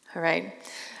 All right.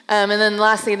 And then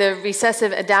lastly, the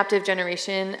recessive adaptive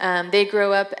generation, they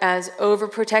grow up as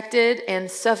overprotected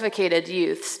and suffocated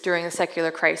youths during the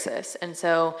secular crisis. And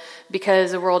so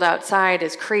because the world outside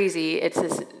is crazy, it's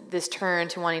this turn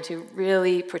to wanting to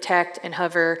really protect and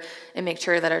hover and make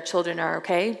sure that our children are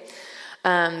okay.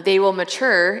 They will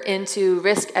mature into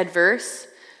risk-adverse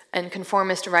and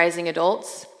conformist rising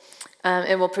adults.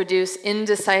 It will produce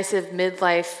indecisive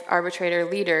midlife arbitrator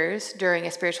leaders during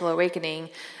a spiritual awakening.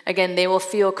 Again, they will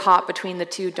feel caught between the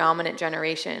two dominant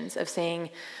generations of saying,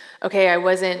 okay, I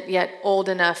wasn't yet old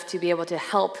enough to be able to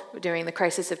help during the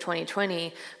crisis of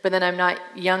 2020, but then I'm not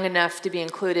young enough to be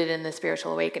included in the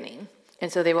spiritual awakening.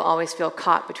 And so they will always feel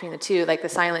caught between the two, like the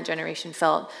silent generation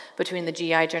felt between the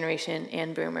GI generation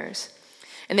and boomers.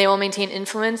 And they will maintain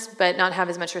influence, but not have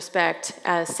as much respect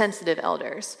as sensitive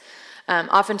elders.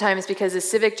 Oftentimes because the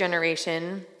civic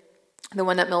generation, the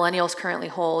one that millennials currently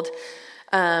hold,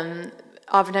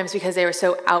 oftentimes because they were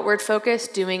so outward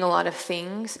focused, doing a lot of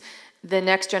things, the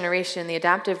next generation, the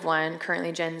adaptive one,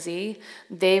 currently Gen Z,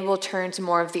 they will turn to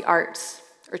more of the arts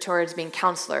or towards being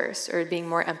counselors or being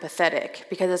more empathetic,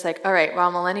 because it's like, all right,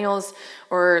 while millennials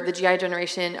or the GI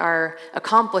generation are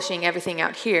accomplishing everything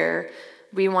out here,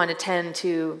 we want to tend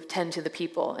to the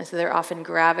people. And so they're often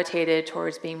gravitated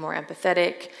towards being more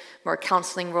empathetic, more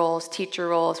counseling roles, teacher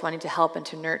roles, wanting to help and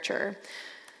to nurture.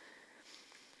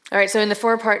 All right, so in the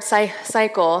 4-part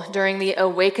cycle, during the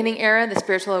awakening era, the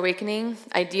spiritual awakening,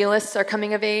 idealists are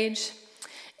coming of age,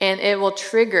 and it will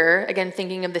trigger, again,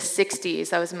 thinking of the 60s,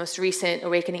 that was the most recent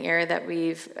awakening era that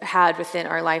we've had within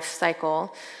our life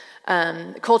cycle,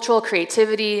 cultural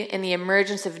creativity and the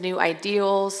emergence of new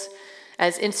ideals,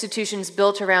 as institutions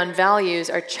built around values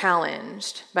are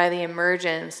challenged by the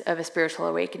emergence of a spiritual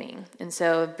awakening. And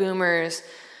so boomers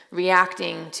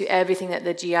reacting to everything that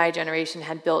the GI generation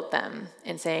had built them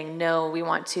and saying, no, we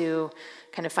want to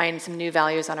kind of find some new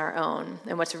values on our own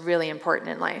and what's really important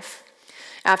in life.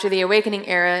 After the awakening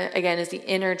era, again, is the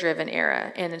inner-driven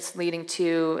era, and it's leading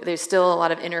to, there's still a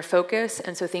lot of inner focus,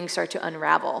 and so things start to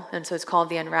unravel, and so it's called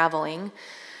the unraveling.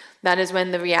 That is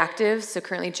when the reactives, so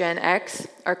currently Gen X,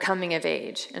 are coming of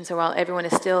age. And so while everyone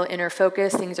is still inner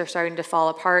focused, things are starting to fall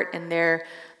apart, and they're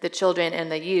the children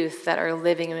and the youth that are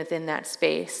living within that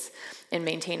space and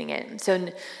maintaining it. So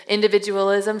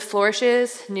individualism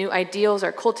flourishes, new ideals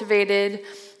are cultivated,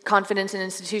 confidence in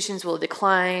institutions will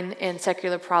decline, and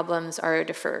secular problems are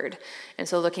deferred. And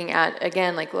so looking at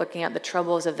the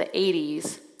troubles of the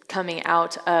 80s coming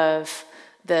out of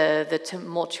the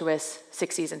tumultuous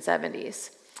 60s and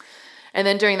 70s. And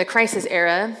then during the crisis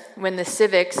era, when the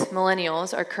civics,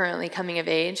 millennials, are currently coming of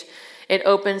age, It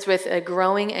opens with a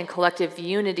growing and collective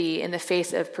unity in the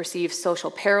face of perceived social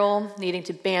peril, needing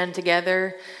to band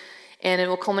together. And it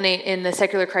will culminate in the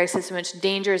secular crisis in which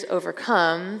danger is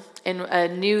overcome and a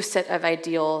new set of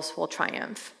ideals will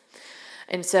triumph.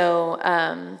 And so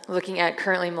looking at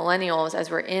currently millennials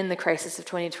as we're in the crisis of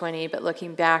 2020, but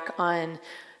looking back on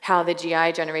how the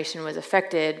GI generation was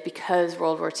affected because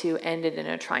World War II ended in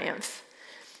a triumph.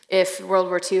 If World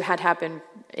War II had happened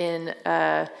in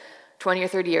 20 or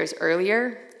 30 years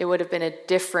earlier, it would have been a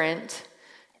different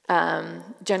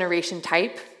generation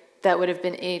type that would have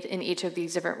been in each of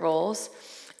these different roles.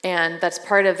 And that's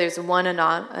part of, there's one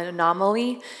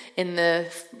anomaly in the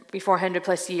 400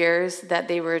 plus years that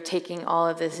they were taking all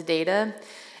of this data.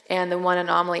 And the one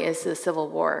anomaly is the Civil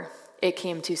War. It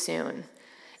came too soon.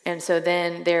 And so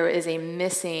then there is a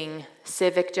missing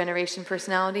civic generation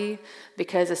personality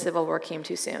because the Civil War came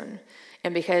too soon.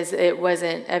 And because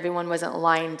everyone wasn't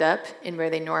lined up in where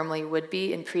they normally would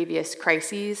be in previous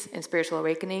crises and spiritual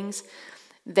awakenings,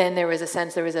 then there was a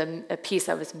sense there was a piece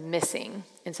that was missing.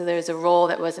 And so there was a role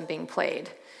that wasn't being played.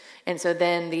 And so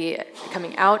then the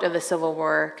coming out of the Civil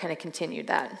War kind of continued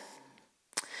that.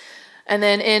 And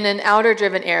then in an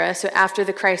outer-driven era, so after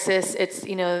the crisis, it's,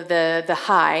 the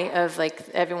high of like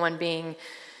everyone being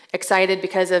excited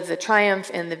because of the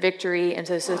triumph and the victory, and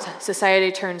so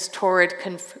society turns toward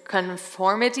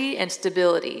conformity and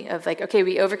stability of like, okay,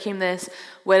 we overcame this,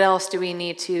 what else do we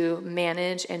need to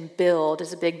manage and build?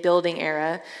 It's a big building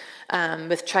era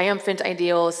with triumphant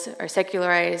ideals are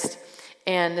secularized,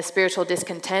 and the spiritual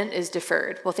discontent is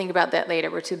deferred. We'll think about that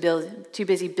later. We're too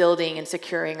busy building and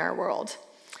securing our world.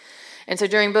 And so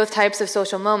during both types of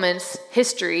social moments,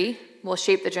 history will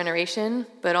shape the generation,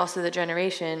 but also the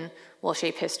generation will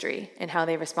shape history and how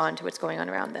they respond to what's going on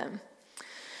around them.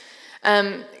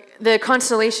 The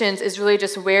constellations is really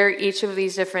just where each of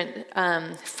these different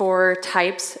 4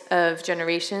 types of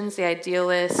generations, the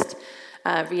idealist,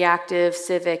 reactive,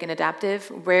 civic, and adaptive,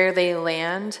 where they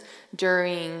land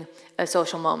during a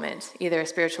social moment, either a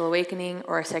spiritual awakening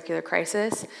or a secular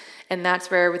crisis. And that's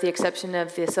where, with the exception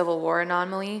of the Civil War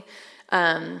anomaly,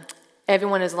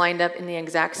 everyone is lined up in the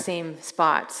exact same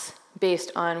spots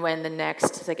based on when the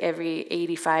next, like every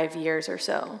 85 years or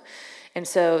so. And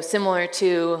so similar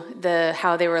to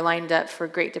how they were lined up for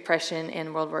Great Depression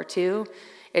and World War II,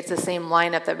 it's the same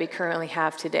lineup that we currently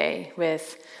have today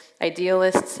with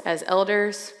idealists as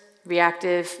elders,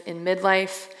 reactive in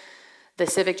midlife, the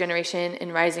civic generation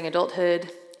in rising adulthood,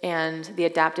 and the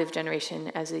adaptive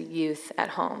generation as a youth at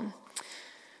home.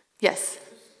 Yes?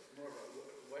 More of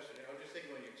a question. I was just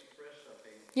thinking when you express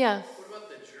something. Yeah. What about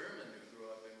the German who grew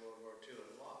up in World War II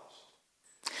and lost?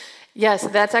 Yes,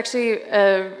 that's actually,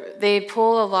 they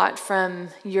pull a lot from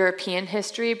European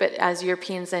history, but as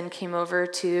Europeans then came over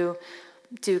to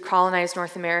colonize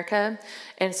North America,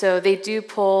 and so they do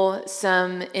pull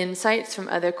some insights from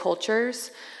other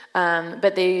cultures,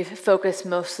 but they focus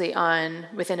mostly on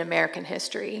within American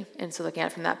history, and so looking at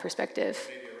it from that perspective.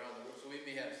 Maybe around the world. So we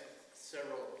may have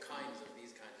several kinds of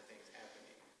these kinds of things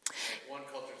happening. Like one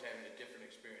culture's having a different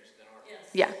experience than ours.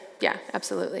 Yes. Yeah,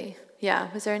 absolutely. Yeah,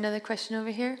 was there another question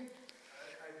over here?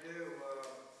 I do.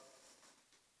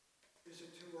 Is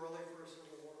it too early for a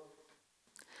civil war?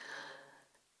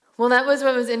 Well, that was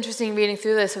what was interesting reading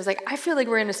through this. I was like, I feel like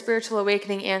we're in a spiritual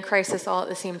awakening and crisis all at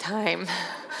the same time.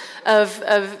 of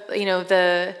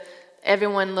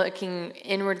everyone looking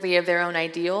inwardly of their own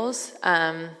ideals.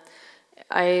 I'm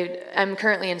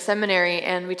currently in seminary,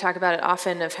 and we talk about it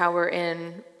often of how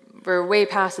we're way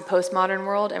past the postmodern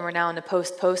world, and we're now in the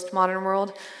post-postmodern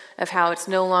world of how it's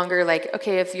no longer like,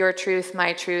 okay, if your truth,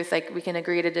 my truth, like we can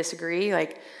agree to disagree.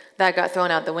 Like that got thrown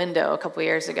out the window a couple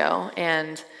years ago,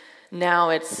 and now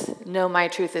it's, no, my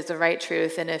truth is the right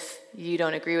truth, and if you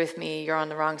don't agree with me, you're on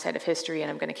the wrong side of history, and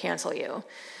I'm going to cancel you.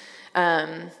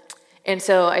 And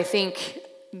so I think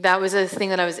that was a thing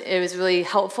that it was really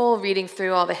helpful reading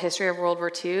through all the history of World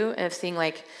War II and of seeing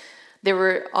like there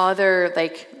were other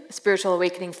like spiritual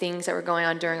awakening things that were going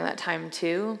on during that time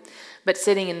too. But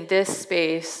sitting in this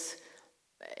space,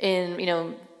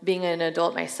 being an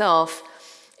adult myself,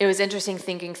 it was interesting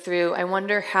thinking through, I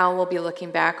wonder how we'll be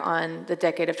looking back on the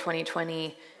decade of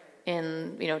 2020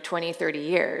 in 20, 30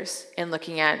 years and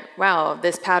looking at, wow,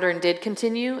 this pattern did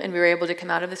continue and we were able to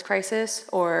come out of this crisis,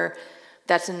 or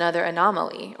that's another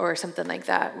anomaly or something like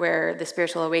that where the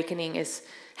spiritual awakening is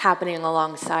happening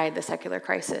alongside the secular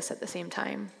crisis at the same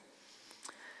time.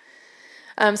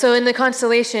 So in the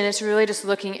constellation, it's really just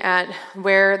looking at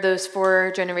where those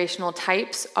 4 generational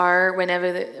types are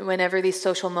whenever these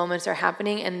social moments are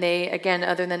happening, and they, again,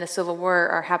 other than the Civil War,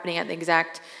 are happening at the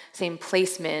exact same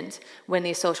placement when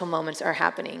these social moments are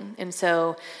happening. And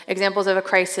so examples of a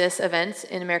crisis events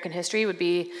in American history would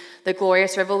be the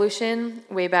Glorious Revolution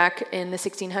way back in the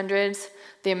 1600s,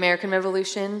 the American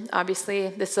Revolution, obviously,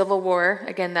 the Civil War,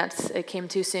 again, it came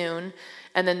too soon,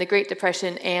 and then the Great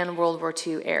Depression and World War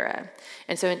II era.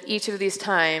 And so in each of these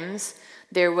times,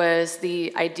 there was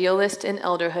the idealist in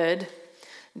elderhood,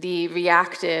 the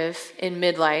reactive in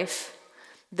midlife,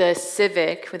 the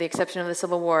civic, with the exception of the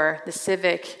Civil War, the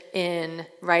civic in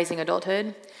rising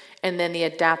adulthood, and then the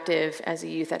adaptive as a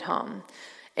youth at home.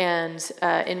 And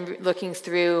in looking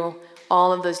through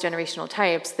all of those generational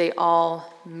types, they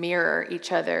all mirror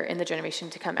each other in the generation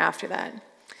to come after that.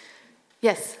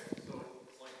 Yes? So,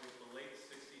 like with the late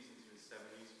 60s into the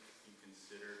 70s, you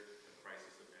consider the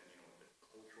crisis event, the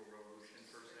Cultural Revolution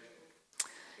per se?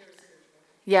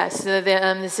 Yes, so the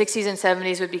 60s and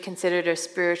 70s would be considered a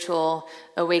spiritual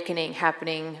awakening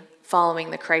happening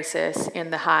following the crisis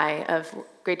and the high of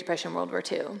Great Depression, World War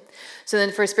II. So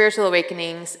then for spiritual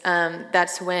awakenings,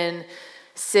 that's when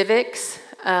civics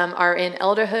are in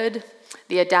elderhood,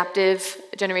 the adaptive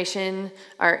generation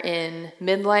are in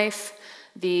midlife,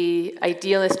 the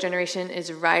idealist generation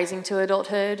is rising to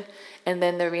adulthood, and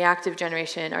then the reactive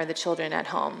generation are the children at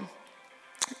home.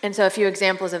 And so a few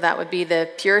examples of that would be the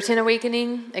Puritan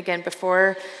awakening, again,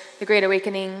 before the Great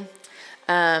Awakening,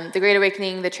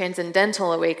 the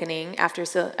Transcendental awakening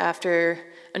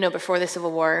before the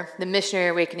Civil War, the Missionary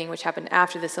awakening, which happened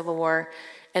after the Civil War,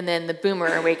 and then the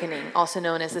Boomer awakening, also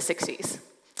known as the 60s.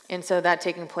 And so that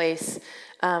taking place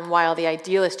while the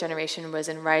idealist generation was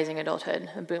in rising adulthood,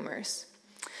 boomers.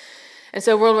 And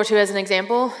so World War II as an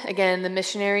example, again, the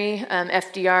missionary,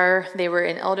 FDR, they were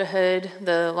in elderhood.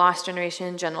 The lost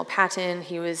generation, General Patton,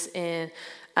 they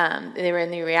were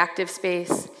in the reactive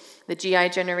space. The GI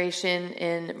generation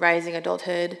in rising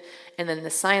adulthood, and then the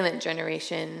silent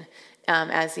generation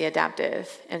as the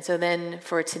adaptive. And so then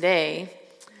for today,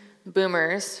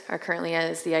 boomers are currently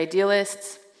as the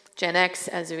idealists, Gen X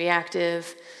as the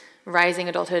reactive, rising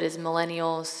adulthood is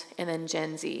millennials, and then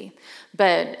Gen Z.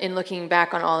 But in looking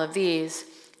back on all of these,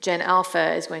 Gen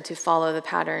Alpha is going to follow the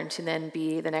pattern to then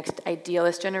be the next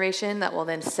idealist generation that will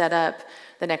then set up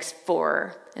the next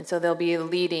 4. And so they'll be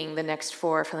leading the next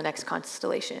 4 for the next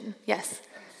constellation. Yes?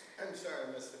 I'm sorry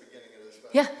I missed the beginning of this,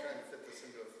 but Yeah. I'm trying to fit this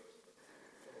into a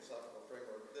philosophical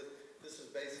framework. This is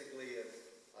basically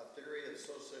a theory of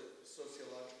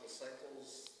sociological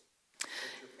cycles.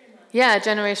 Yeah,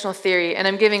 generational theory. And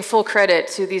I'm giving full credit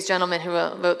to these gentlemen who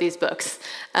wrote these books.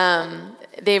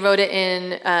 They wrote it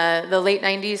in the late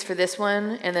 90s for this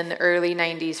one, and then the early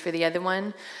 90s for the other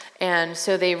one. And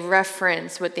so they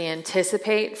reference what they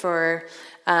anticipate for,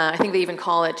 I think they even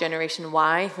call it Generation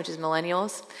Y, which is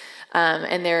millennials.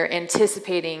 And they're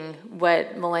anticipating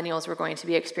what millennials were going to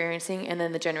be experiencing, and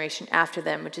then the generation after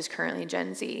them, which is currently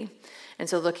Gen Z. And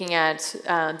so looking at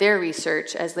their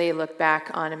research as they look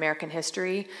back on American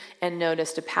history and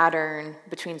noticed a pattern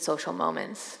between social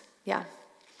moments. Yeah.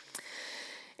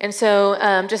 And so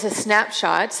just a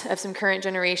snapshot of some current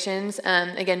generations.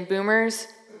 Again, boomers.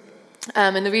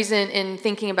 And the reason in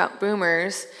thinking about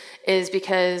boomers is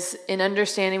because in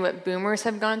understanding what boomers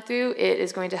have gone through, it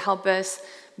is going to help us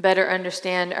better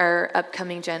understand our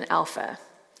upcoming Gen Alpha.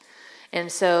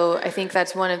 And so I think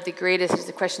that's one of the greatest, is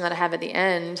the question that I have at the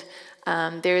end.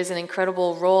 There is an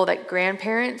incredible role that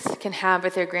grandparents can have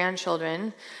with their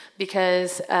grandchildren,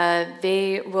 because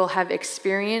they will have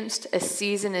experienced a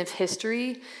season of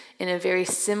history in a very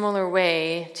similar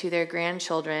way to their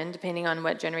grandchildren, depending on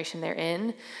what generation they're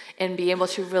in, and be able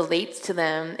to relate to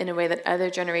them in a way that other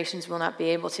generations will not be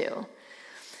able to.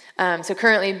 So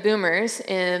currently, boomers,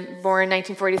 born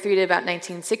 1943 to about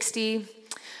 1960.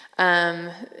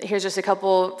 Here's just a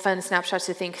couple fun snapshots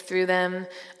to think through them.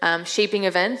 Shaping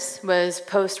events was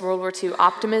post-World War II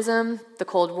optimism, the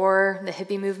Cold War, the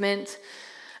hippie movement.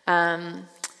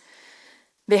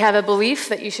 They have a belief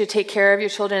that you should take care of your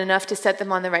children enough to set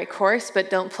them on the right course, but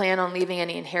don't plan on leaving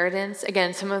any inheritance.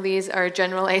 Again, some of these are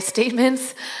generalized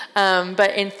statements,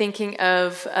 but in thinking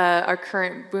of our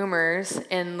current boomers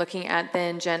and looking at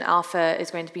then Gen Alpha is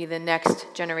going to be the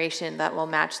next generation that will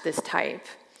match this type.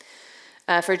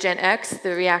 For Gen X,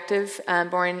 the reactive,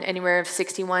 born anywhere of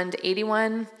 61 to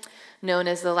 81, known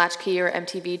as the latchkey or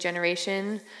MTV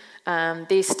generation. They're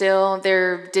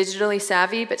digitally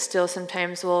savvy, but still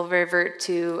sometimes will revert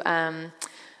to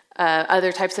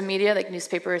other types of media like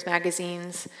newspapers,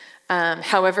 magazines.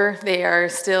 However, they are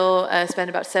still spend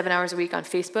about 7 hours a week on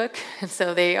Facebook, and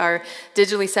so they are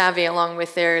digitally savvy along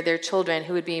with their children,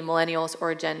 who would be millennials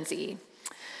or Gen Z.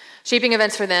 Shaping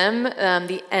events for them,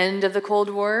 the end of the Cold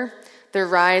War, the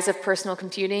rise of personal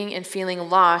computing, and feeling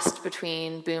lost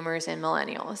between boomers and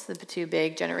millennials, the two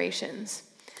big generations.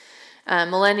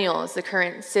 Millennials, the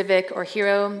current civic or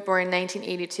hero, born in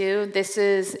 1982. This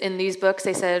is, in these books,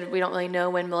 they said we don't really know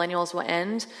when millennials will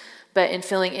end, but in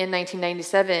filling in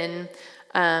 1997,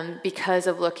 because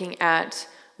of looking at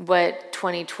what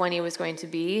 2020 was going to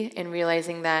be and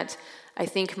realizing that I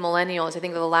think the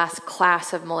last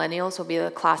class of millennials will be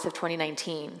the class of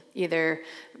 2019, either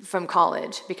from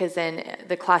college, because then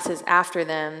the classes after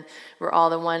them were all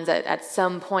the ones that at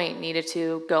some point needed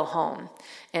to go home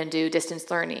and do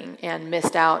distance learning and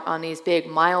missed out on these big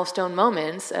milestone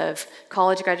moments of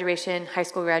college graduation, high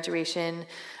school graduation,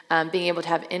 being able to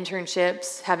have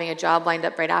internships, having a job lined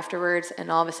up right afterwards,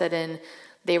 and all of a sudden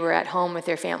they were at home with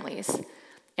their families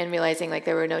and realizing like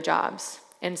there were no jobs.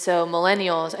 And so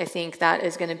millennials, I think that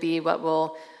is going to be what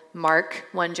will mark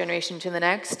one generation to the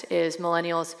next, is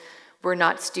millennials were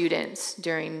not students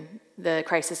during the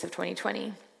crisis of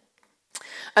 2020.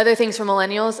 Other things for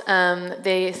millennials,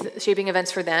 shaping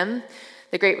events for them,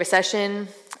 the Great Recession,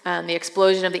 the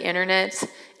explosion of the internet,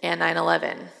 and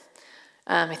 9/11.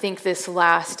 I think this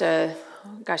last, a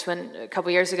couple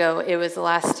years ago, it was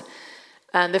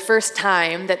the first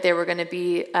time that there were going to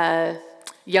be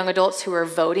young adults who were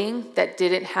voting that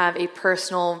didn't have a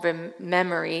personal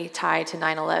memory tied to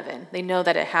 9/11. They know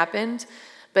that it happened,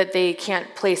 but they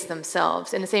can't place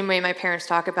themselves. In the same way my parents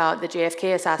talk about the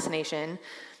JFK assassination,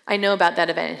 I know about that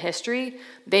event in history.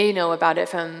 They know about it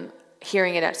from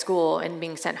hearing it at school and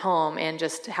being sent home and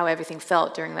just how everything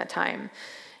felt during that time.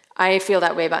 I feel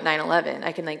that way about 9/11.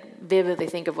 I can vividly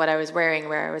think of what I was wearing,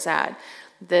 where I was at.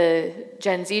 The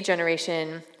Gen Z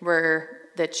generation were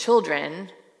the children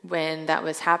when that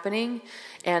was happening,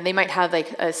 and they might have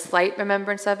a slight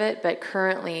remembrance of it, but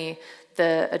currently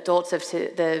the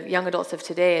young adults of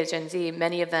today, Gen Z,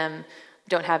 many of them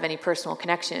don't have any personal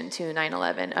connection to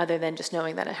 9/11 other than just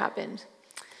knowing that it happened.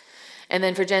 And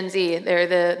then for Gen Z, they're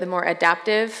the more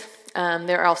adaptive.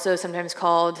 They're also sometimes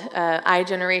called I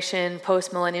generation,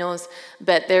 post-millennials,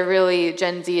 but they're really,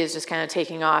 Gen Z is just kind of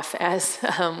taking off as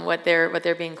what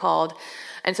they're being called.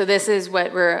 And so this is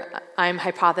what I'm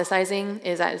hypothesizing,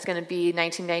 is that it's going to be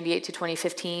 1998 to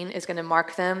 2015 is going to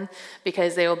mark them,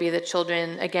 because they will be the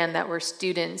children, again, that were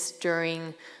students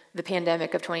during the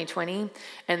pandemic of 2020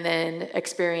 and then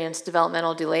experienced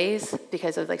developmental delays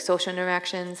because of social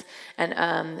interactions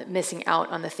and missing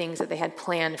out on the things that they had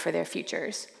planned for their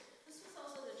futures. This was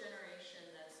also the generation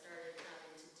that started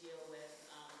having to deal with,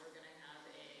 we're going to have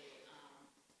a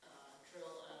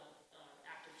drill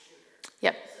active shooter.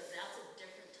 Yep.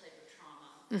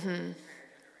 Mm-hmm.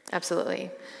 Absolutely.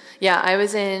 Yeah, I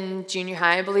was in junior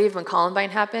high, I believe, when Columbine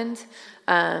happened.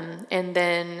 And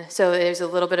then, so there's a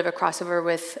little bit of a crossover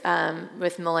with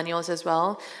millennials as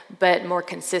well, but more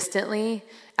consistently,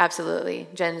 absolutely.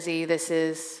 Gen Z, this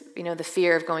is, the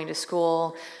fear of going to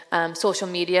school, social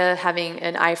media, having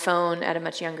an iPhone at a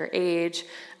much younger age,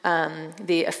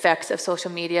 the effects of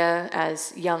social media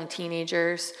as young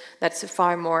teenagers, that's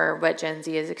far more what Gen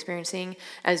Z is experiencing,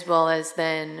 as well as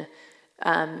then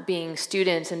being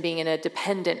students and being in a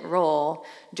dependent role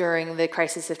during the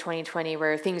crisis of 2020,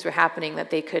 where things were happening that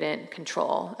they couldn't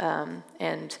control,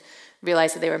 and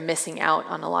realized that they were missing out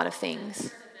on a lot of things. An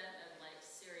event of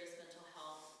serious mental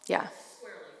health. Yeah.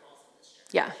 Squarely falls in this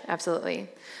generation. Yeah, absolutely.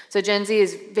 So Gen Z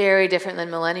is very different than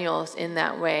millennials in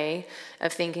that way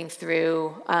of thinking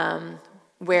through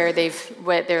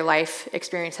what their life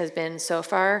experience has been so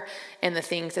far and the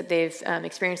things that they've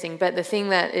experiencing. But the thing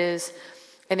that is,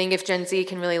 I think if Gen Z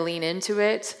can really lean into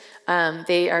it,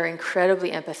 they are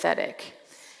incredibly empathetic,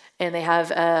 and they have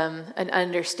an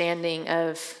understanding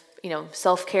of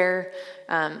self-care.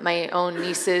 My own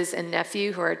nieces and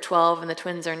nephew, who are 12 and the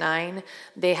twins are 9,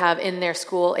 they have in their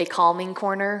school a calming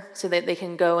corner so that they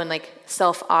can go and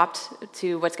self-opt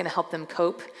to what's going to help them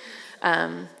cope.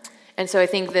 And so I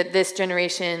think that this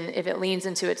generation, if it leans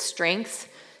into its strengths,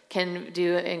 can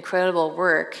do incredible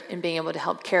work in being able to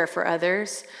help care for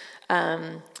others.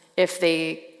 If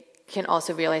they can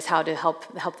also realize how to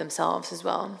help themselves as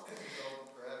well. So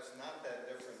perhaps not that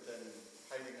different than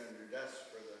hiding under desks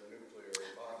for the nuclear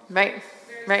bomb.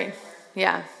 Right,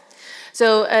 yeah.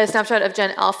 So a snapshot of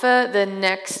Gen Alpha,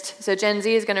 so Gen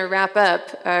Z is going to wrap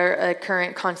up our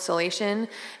current constellation,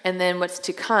 and then what's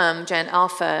to come, Gen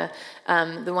Alpha,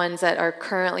 the ones that are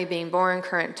currently being born,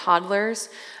 current toddlers,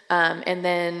 and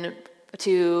then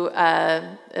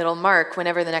it'll mark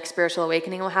whenever the next spiritual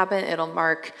awakening will happen. It'll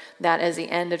mark that as the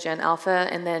end of Gen Alpha,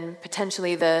 and then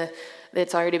potentially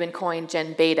it's already been coined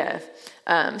Gen Beta.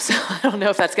 So I don't know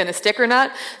if that's going to stick or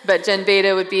not, but Gen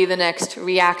Beta would be the next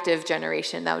reactive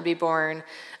generation that would be born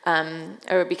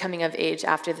or be coming of age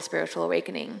after the spiritual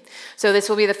awakening. So this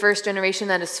will be the first generation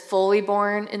that is fully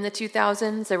born in the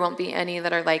 2000s. There won't be any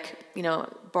that are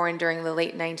born during the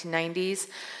late 1990s.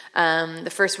 The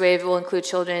first wave will include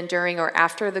children during or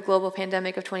after the global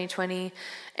pandemic of 2020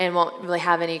 and won't really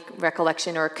have any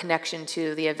recollection or connection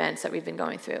to the events that we've been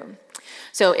going through.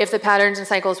 So if the patterns and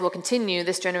cycles will continue,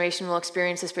 this generation will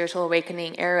experience the spiritual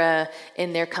awakening era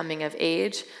in their coming of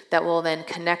age that will then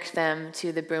connect them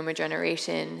to the boomer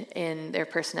generation in their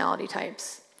personality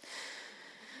types.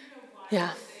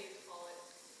 Yeah.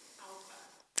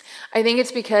 I think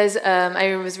it's because,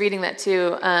 I was reading that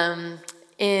too,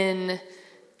 in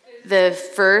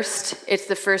it's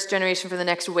the first generation for the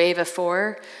next wave of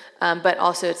 4, but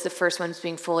also it's the first ones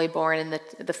being fully born in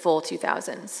the full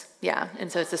 2000s. Yeah,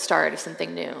 and so it's the start of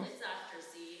something new. It's after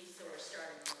Z, so we're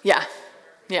starting. Yeah,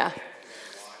 yeah.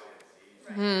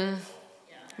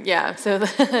 Yeah, so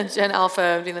the Gen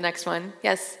Alpha would be the next one.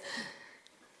 Yes?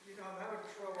 I'm having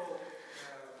trouble,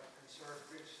 and sorry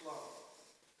for being slow,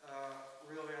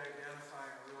 really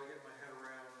identifying, really getting my head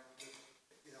around, I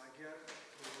get the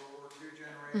World War II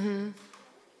generation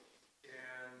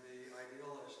and the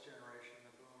idealist generation,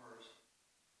 the boomers,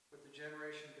 but the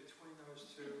generation between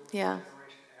those two, Yeah. the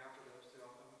generation after those two,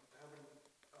 I'm having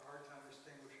a hard time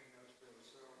distinguishing those two.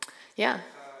 So, Yeah, Gen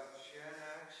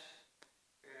X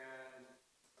and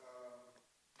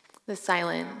the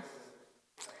silent. can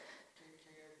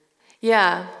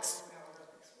Yeah.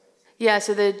 Yeah,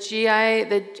 so the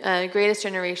greatest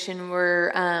generation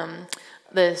were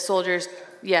the soldiers,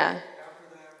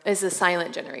 is the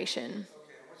silent generation.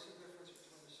 Okay, what's the difference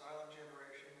between the silent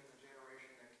generation and the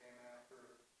generation that came after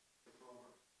the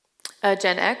boomers?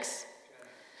 Gen X?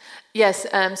 Yes,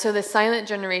 so the silent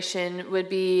generation would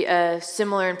be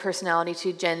similar in personality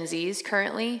to Gen Zs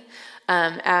currently,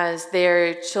 as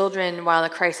their children while a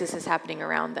crisis is happening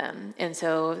around them. And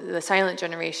so the silent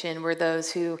generation were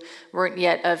those who weren't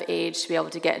yet of age to be able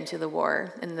to get into the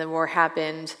war. And the war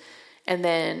happened, and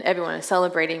then everyone was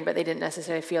celebrating, but they didn't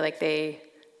necessarily feel like they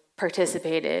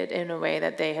participated in a way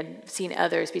that they had seen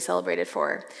others be celebrated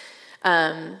for.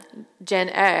 Gen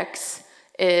X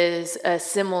is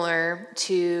similar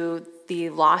to the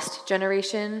lost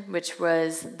generation, which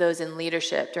was those in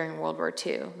leadership during World War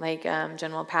II, like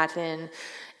General Patton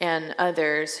and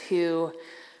others who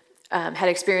had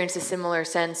experienced a similar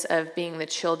sense of being the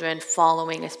children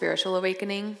following a spiritual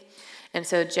awakening. And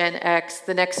so Gen X,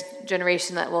 the next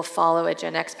generation that will follow a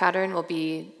Gen X pattern will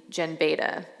be Gen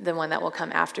Beta, the one that will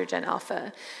come after Gen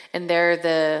Alpha. And they're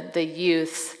the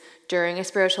youths during a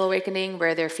spiritual awakening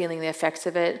where they're feeling the effects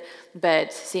of it,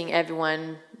 but seeing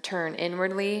everyone turn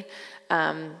inwardly,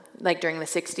 like during the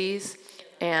 60s,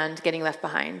 and getting left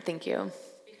behind. Thank you.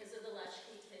 Because of the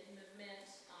Latchkey Kid movement,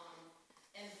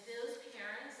 and those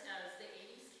parents, as the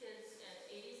 80s and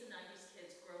 90s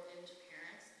kids grow into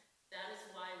parents, that is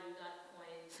why we got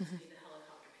coined to be the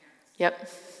helicopter parents. Yep.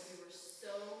 Because we were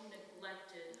so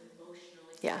neglected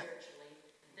emotionally, Yeah. spiritually,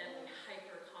 that we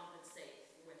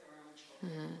hyper-compensate with our own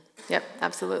children. Yep,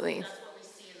 absolutely. That's what we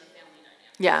see in the family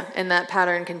dynamic. Yeah, and that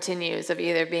pattern continues of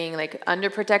either being like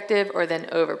underprotective or then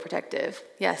overprotective.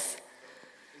 Yes.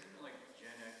 Isn't it like Gen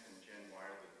X and Gen Y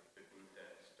are the group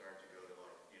that start to go to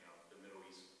the Middle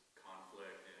East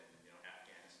conflict and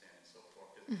Afghanistan and so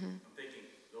forth? 'Cause I'm thinking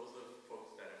those are the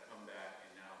folks that have come back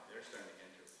and now they're starting to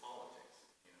enter politics.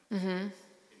 In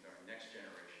our next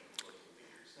generation of political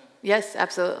leaders. Yes,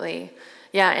 absolutely.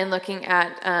 Yeah, and looking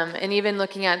at, and even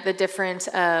looking at the different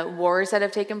wars that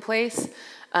have taken place,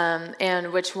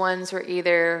 and which ones were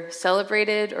either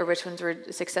celebrated or which ones were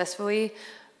successfully,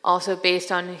 also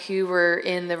based on who were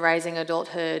in the rising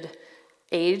adulthood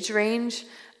age range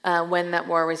when that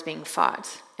war was being fought.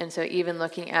 And so even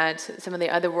looking at some of the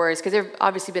other wars, because there have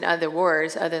obviously been other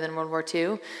wars other than World War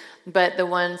II, but the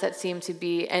ones that seem to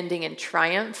be ending in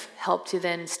triumph help to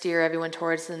then steer everyone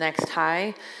towards the next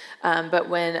high. But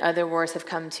when other wars have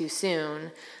come too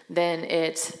soon, then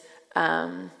it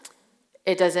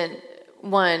isn't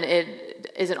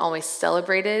always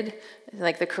celebrated.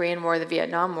 Like the Korean War, the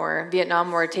Vietnam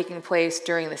War taking place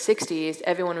during the 60s,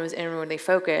 everyone was inwardly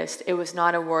focused. It was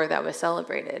not a war that was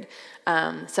celebrated.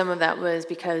 Some of that was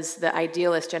because the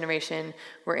idealist generation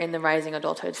were in the rising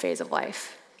adulthood phase of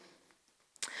life.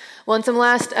 Well,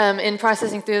 in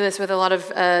processing through this with a lot of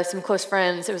some close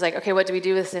friends, it was like, okay, what do we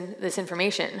do with this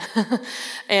information?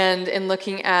 And in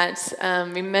looking at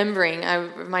remembering, I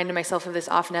reminded myself of this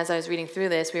often as I was reading through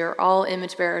this. We are all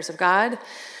image bearers of God,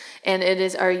 and it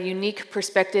is our unique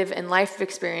perspective and life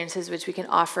experiences which we can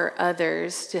offer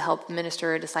others to help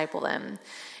minister or disciple them.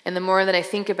 And the more that I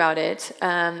think about it,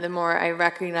 the more I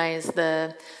recognize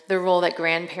the role that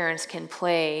grandparents can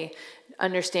play,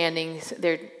 understanding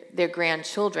their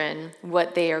grandchildren,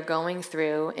 what they are going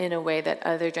through in a way that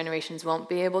other generations won't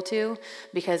be able to,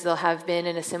 because they'll have been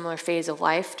in a similar phase of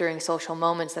life during social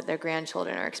moments that their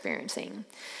grandchildren are experiencing.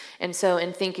 And so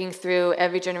in thinking through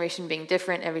every generation being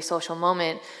different, every social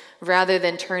moment, rather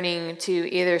than turning to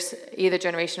either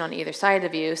generation on either side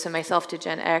of you, so myself to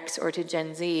Gen X or to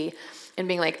Gen Z, and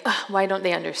being like, why don't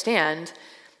they understand?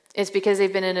 It's because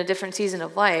they've been in a different season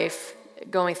of life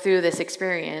going through this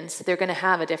experience. They're going to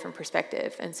have a different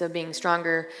perspective. And so being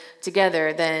stronger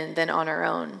together than on our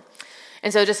own.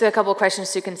 And so just a couple of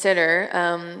questions to consider,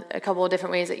 a couple of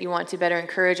different ways that you want to better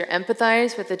encourage or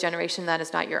empathize with the generation that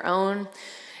is not your own.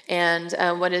 And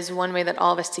what is one way that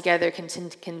all of us together can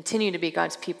continue to be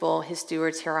God's people, his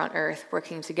stewards here on earth,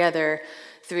 working together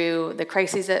through the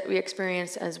crises that we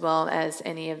experience, as well as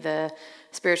any of the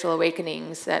spiritual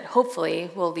awakenings that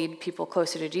hopefully will lead people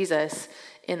closer to Jesus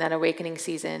in that awakening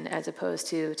season, as opposed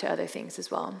to other things as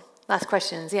well. Last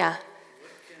questions, yeah? What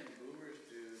can boomers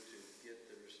do to get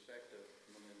the respect of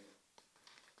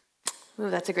millennials?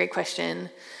 Ooh, that's a great question. Is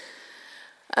it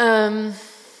because,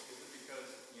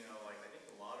 I think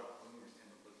a lot of boomers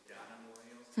tend to look down on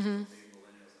millennials, maybe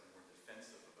millennials are more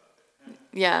defensive about it.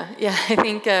 Yeah, I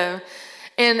think,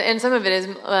 and some of it is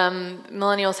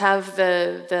millennials have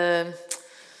the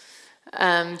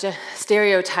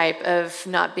stereotype of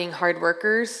not being hard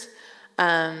workers.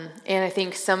 And I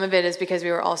think some of it is because we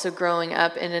were also growing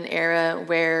up in an era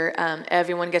where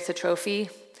everyone gets a trophy.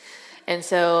 And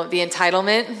so the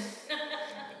entitlement,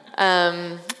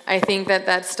 I think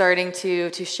that's starting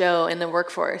to show in the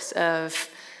workforce of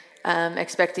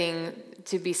expecting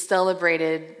to be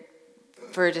celebrated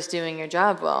for just doing your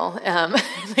job well,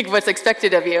 like what's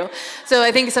expected of you. So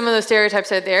I think some of those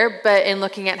stereotypes are there, but in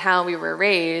looking at how we were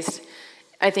raised,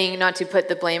 I think not to put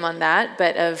the blame on that,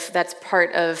 but that's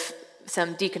part of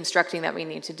some deconstructing that we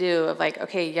need to do of like,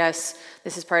 okay, yes,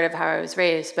 this is part of how I was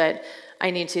raised, but I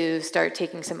need to start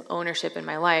taking some ownership in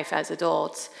my life as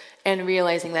adults and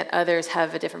realizing that others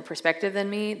have a different perspective than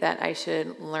me that I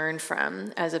should learn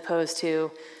from, as opposed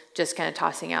to just kind of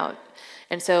tossing out.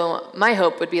 And so my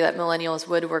hope would be that millennials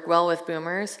would work well with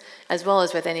boomers, as well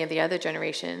as with any of the other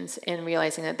generations, in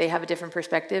realizing that they have a different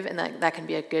perspective and that can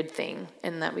be a good thing,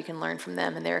 and that we can learn from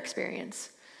them and their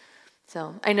experience.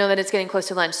 So I know that it's getting close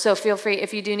to lunch, so feel free,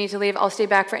 if you do need to leave, I'll stay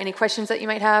back for any questions that you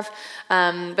might have.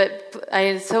 But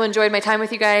I so enjoyed my time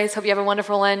with you guys. Hope you have a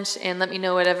wonderful lunch, and let me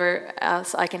know whatever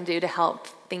else I can do to help.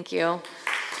 Thank you.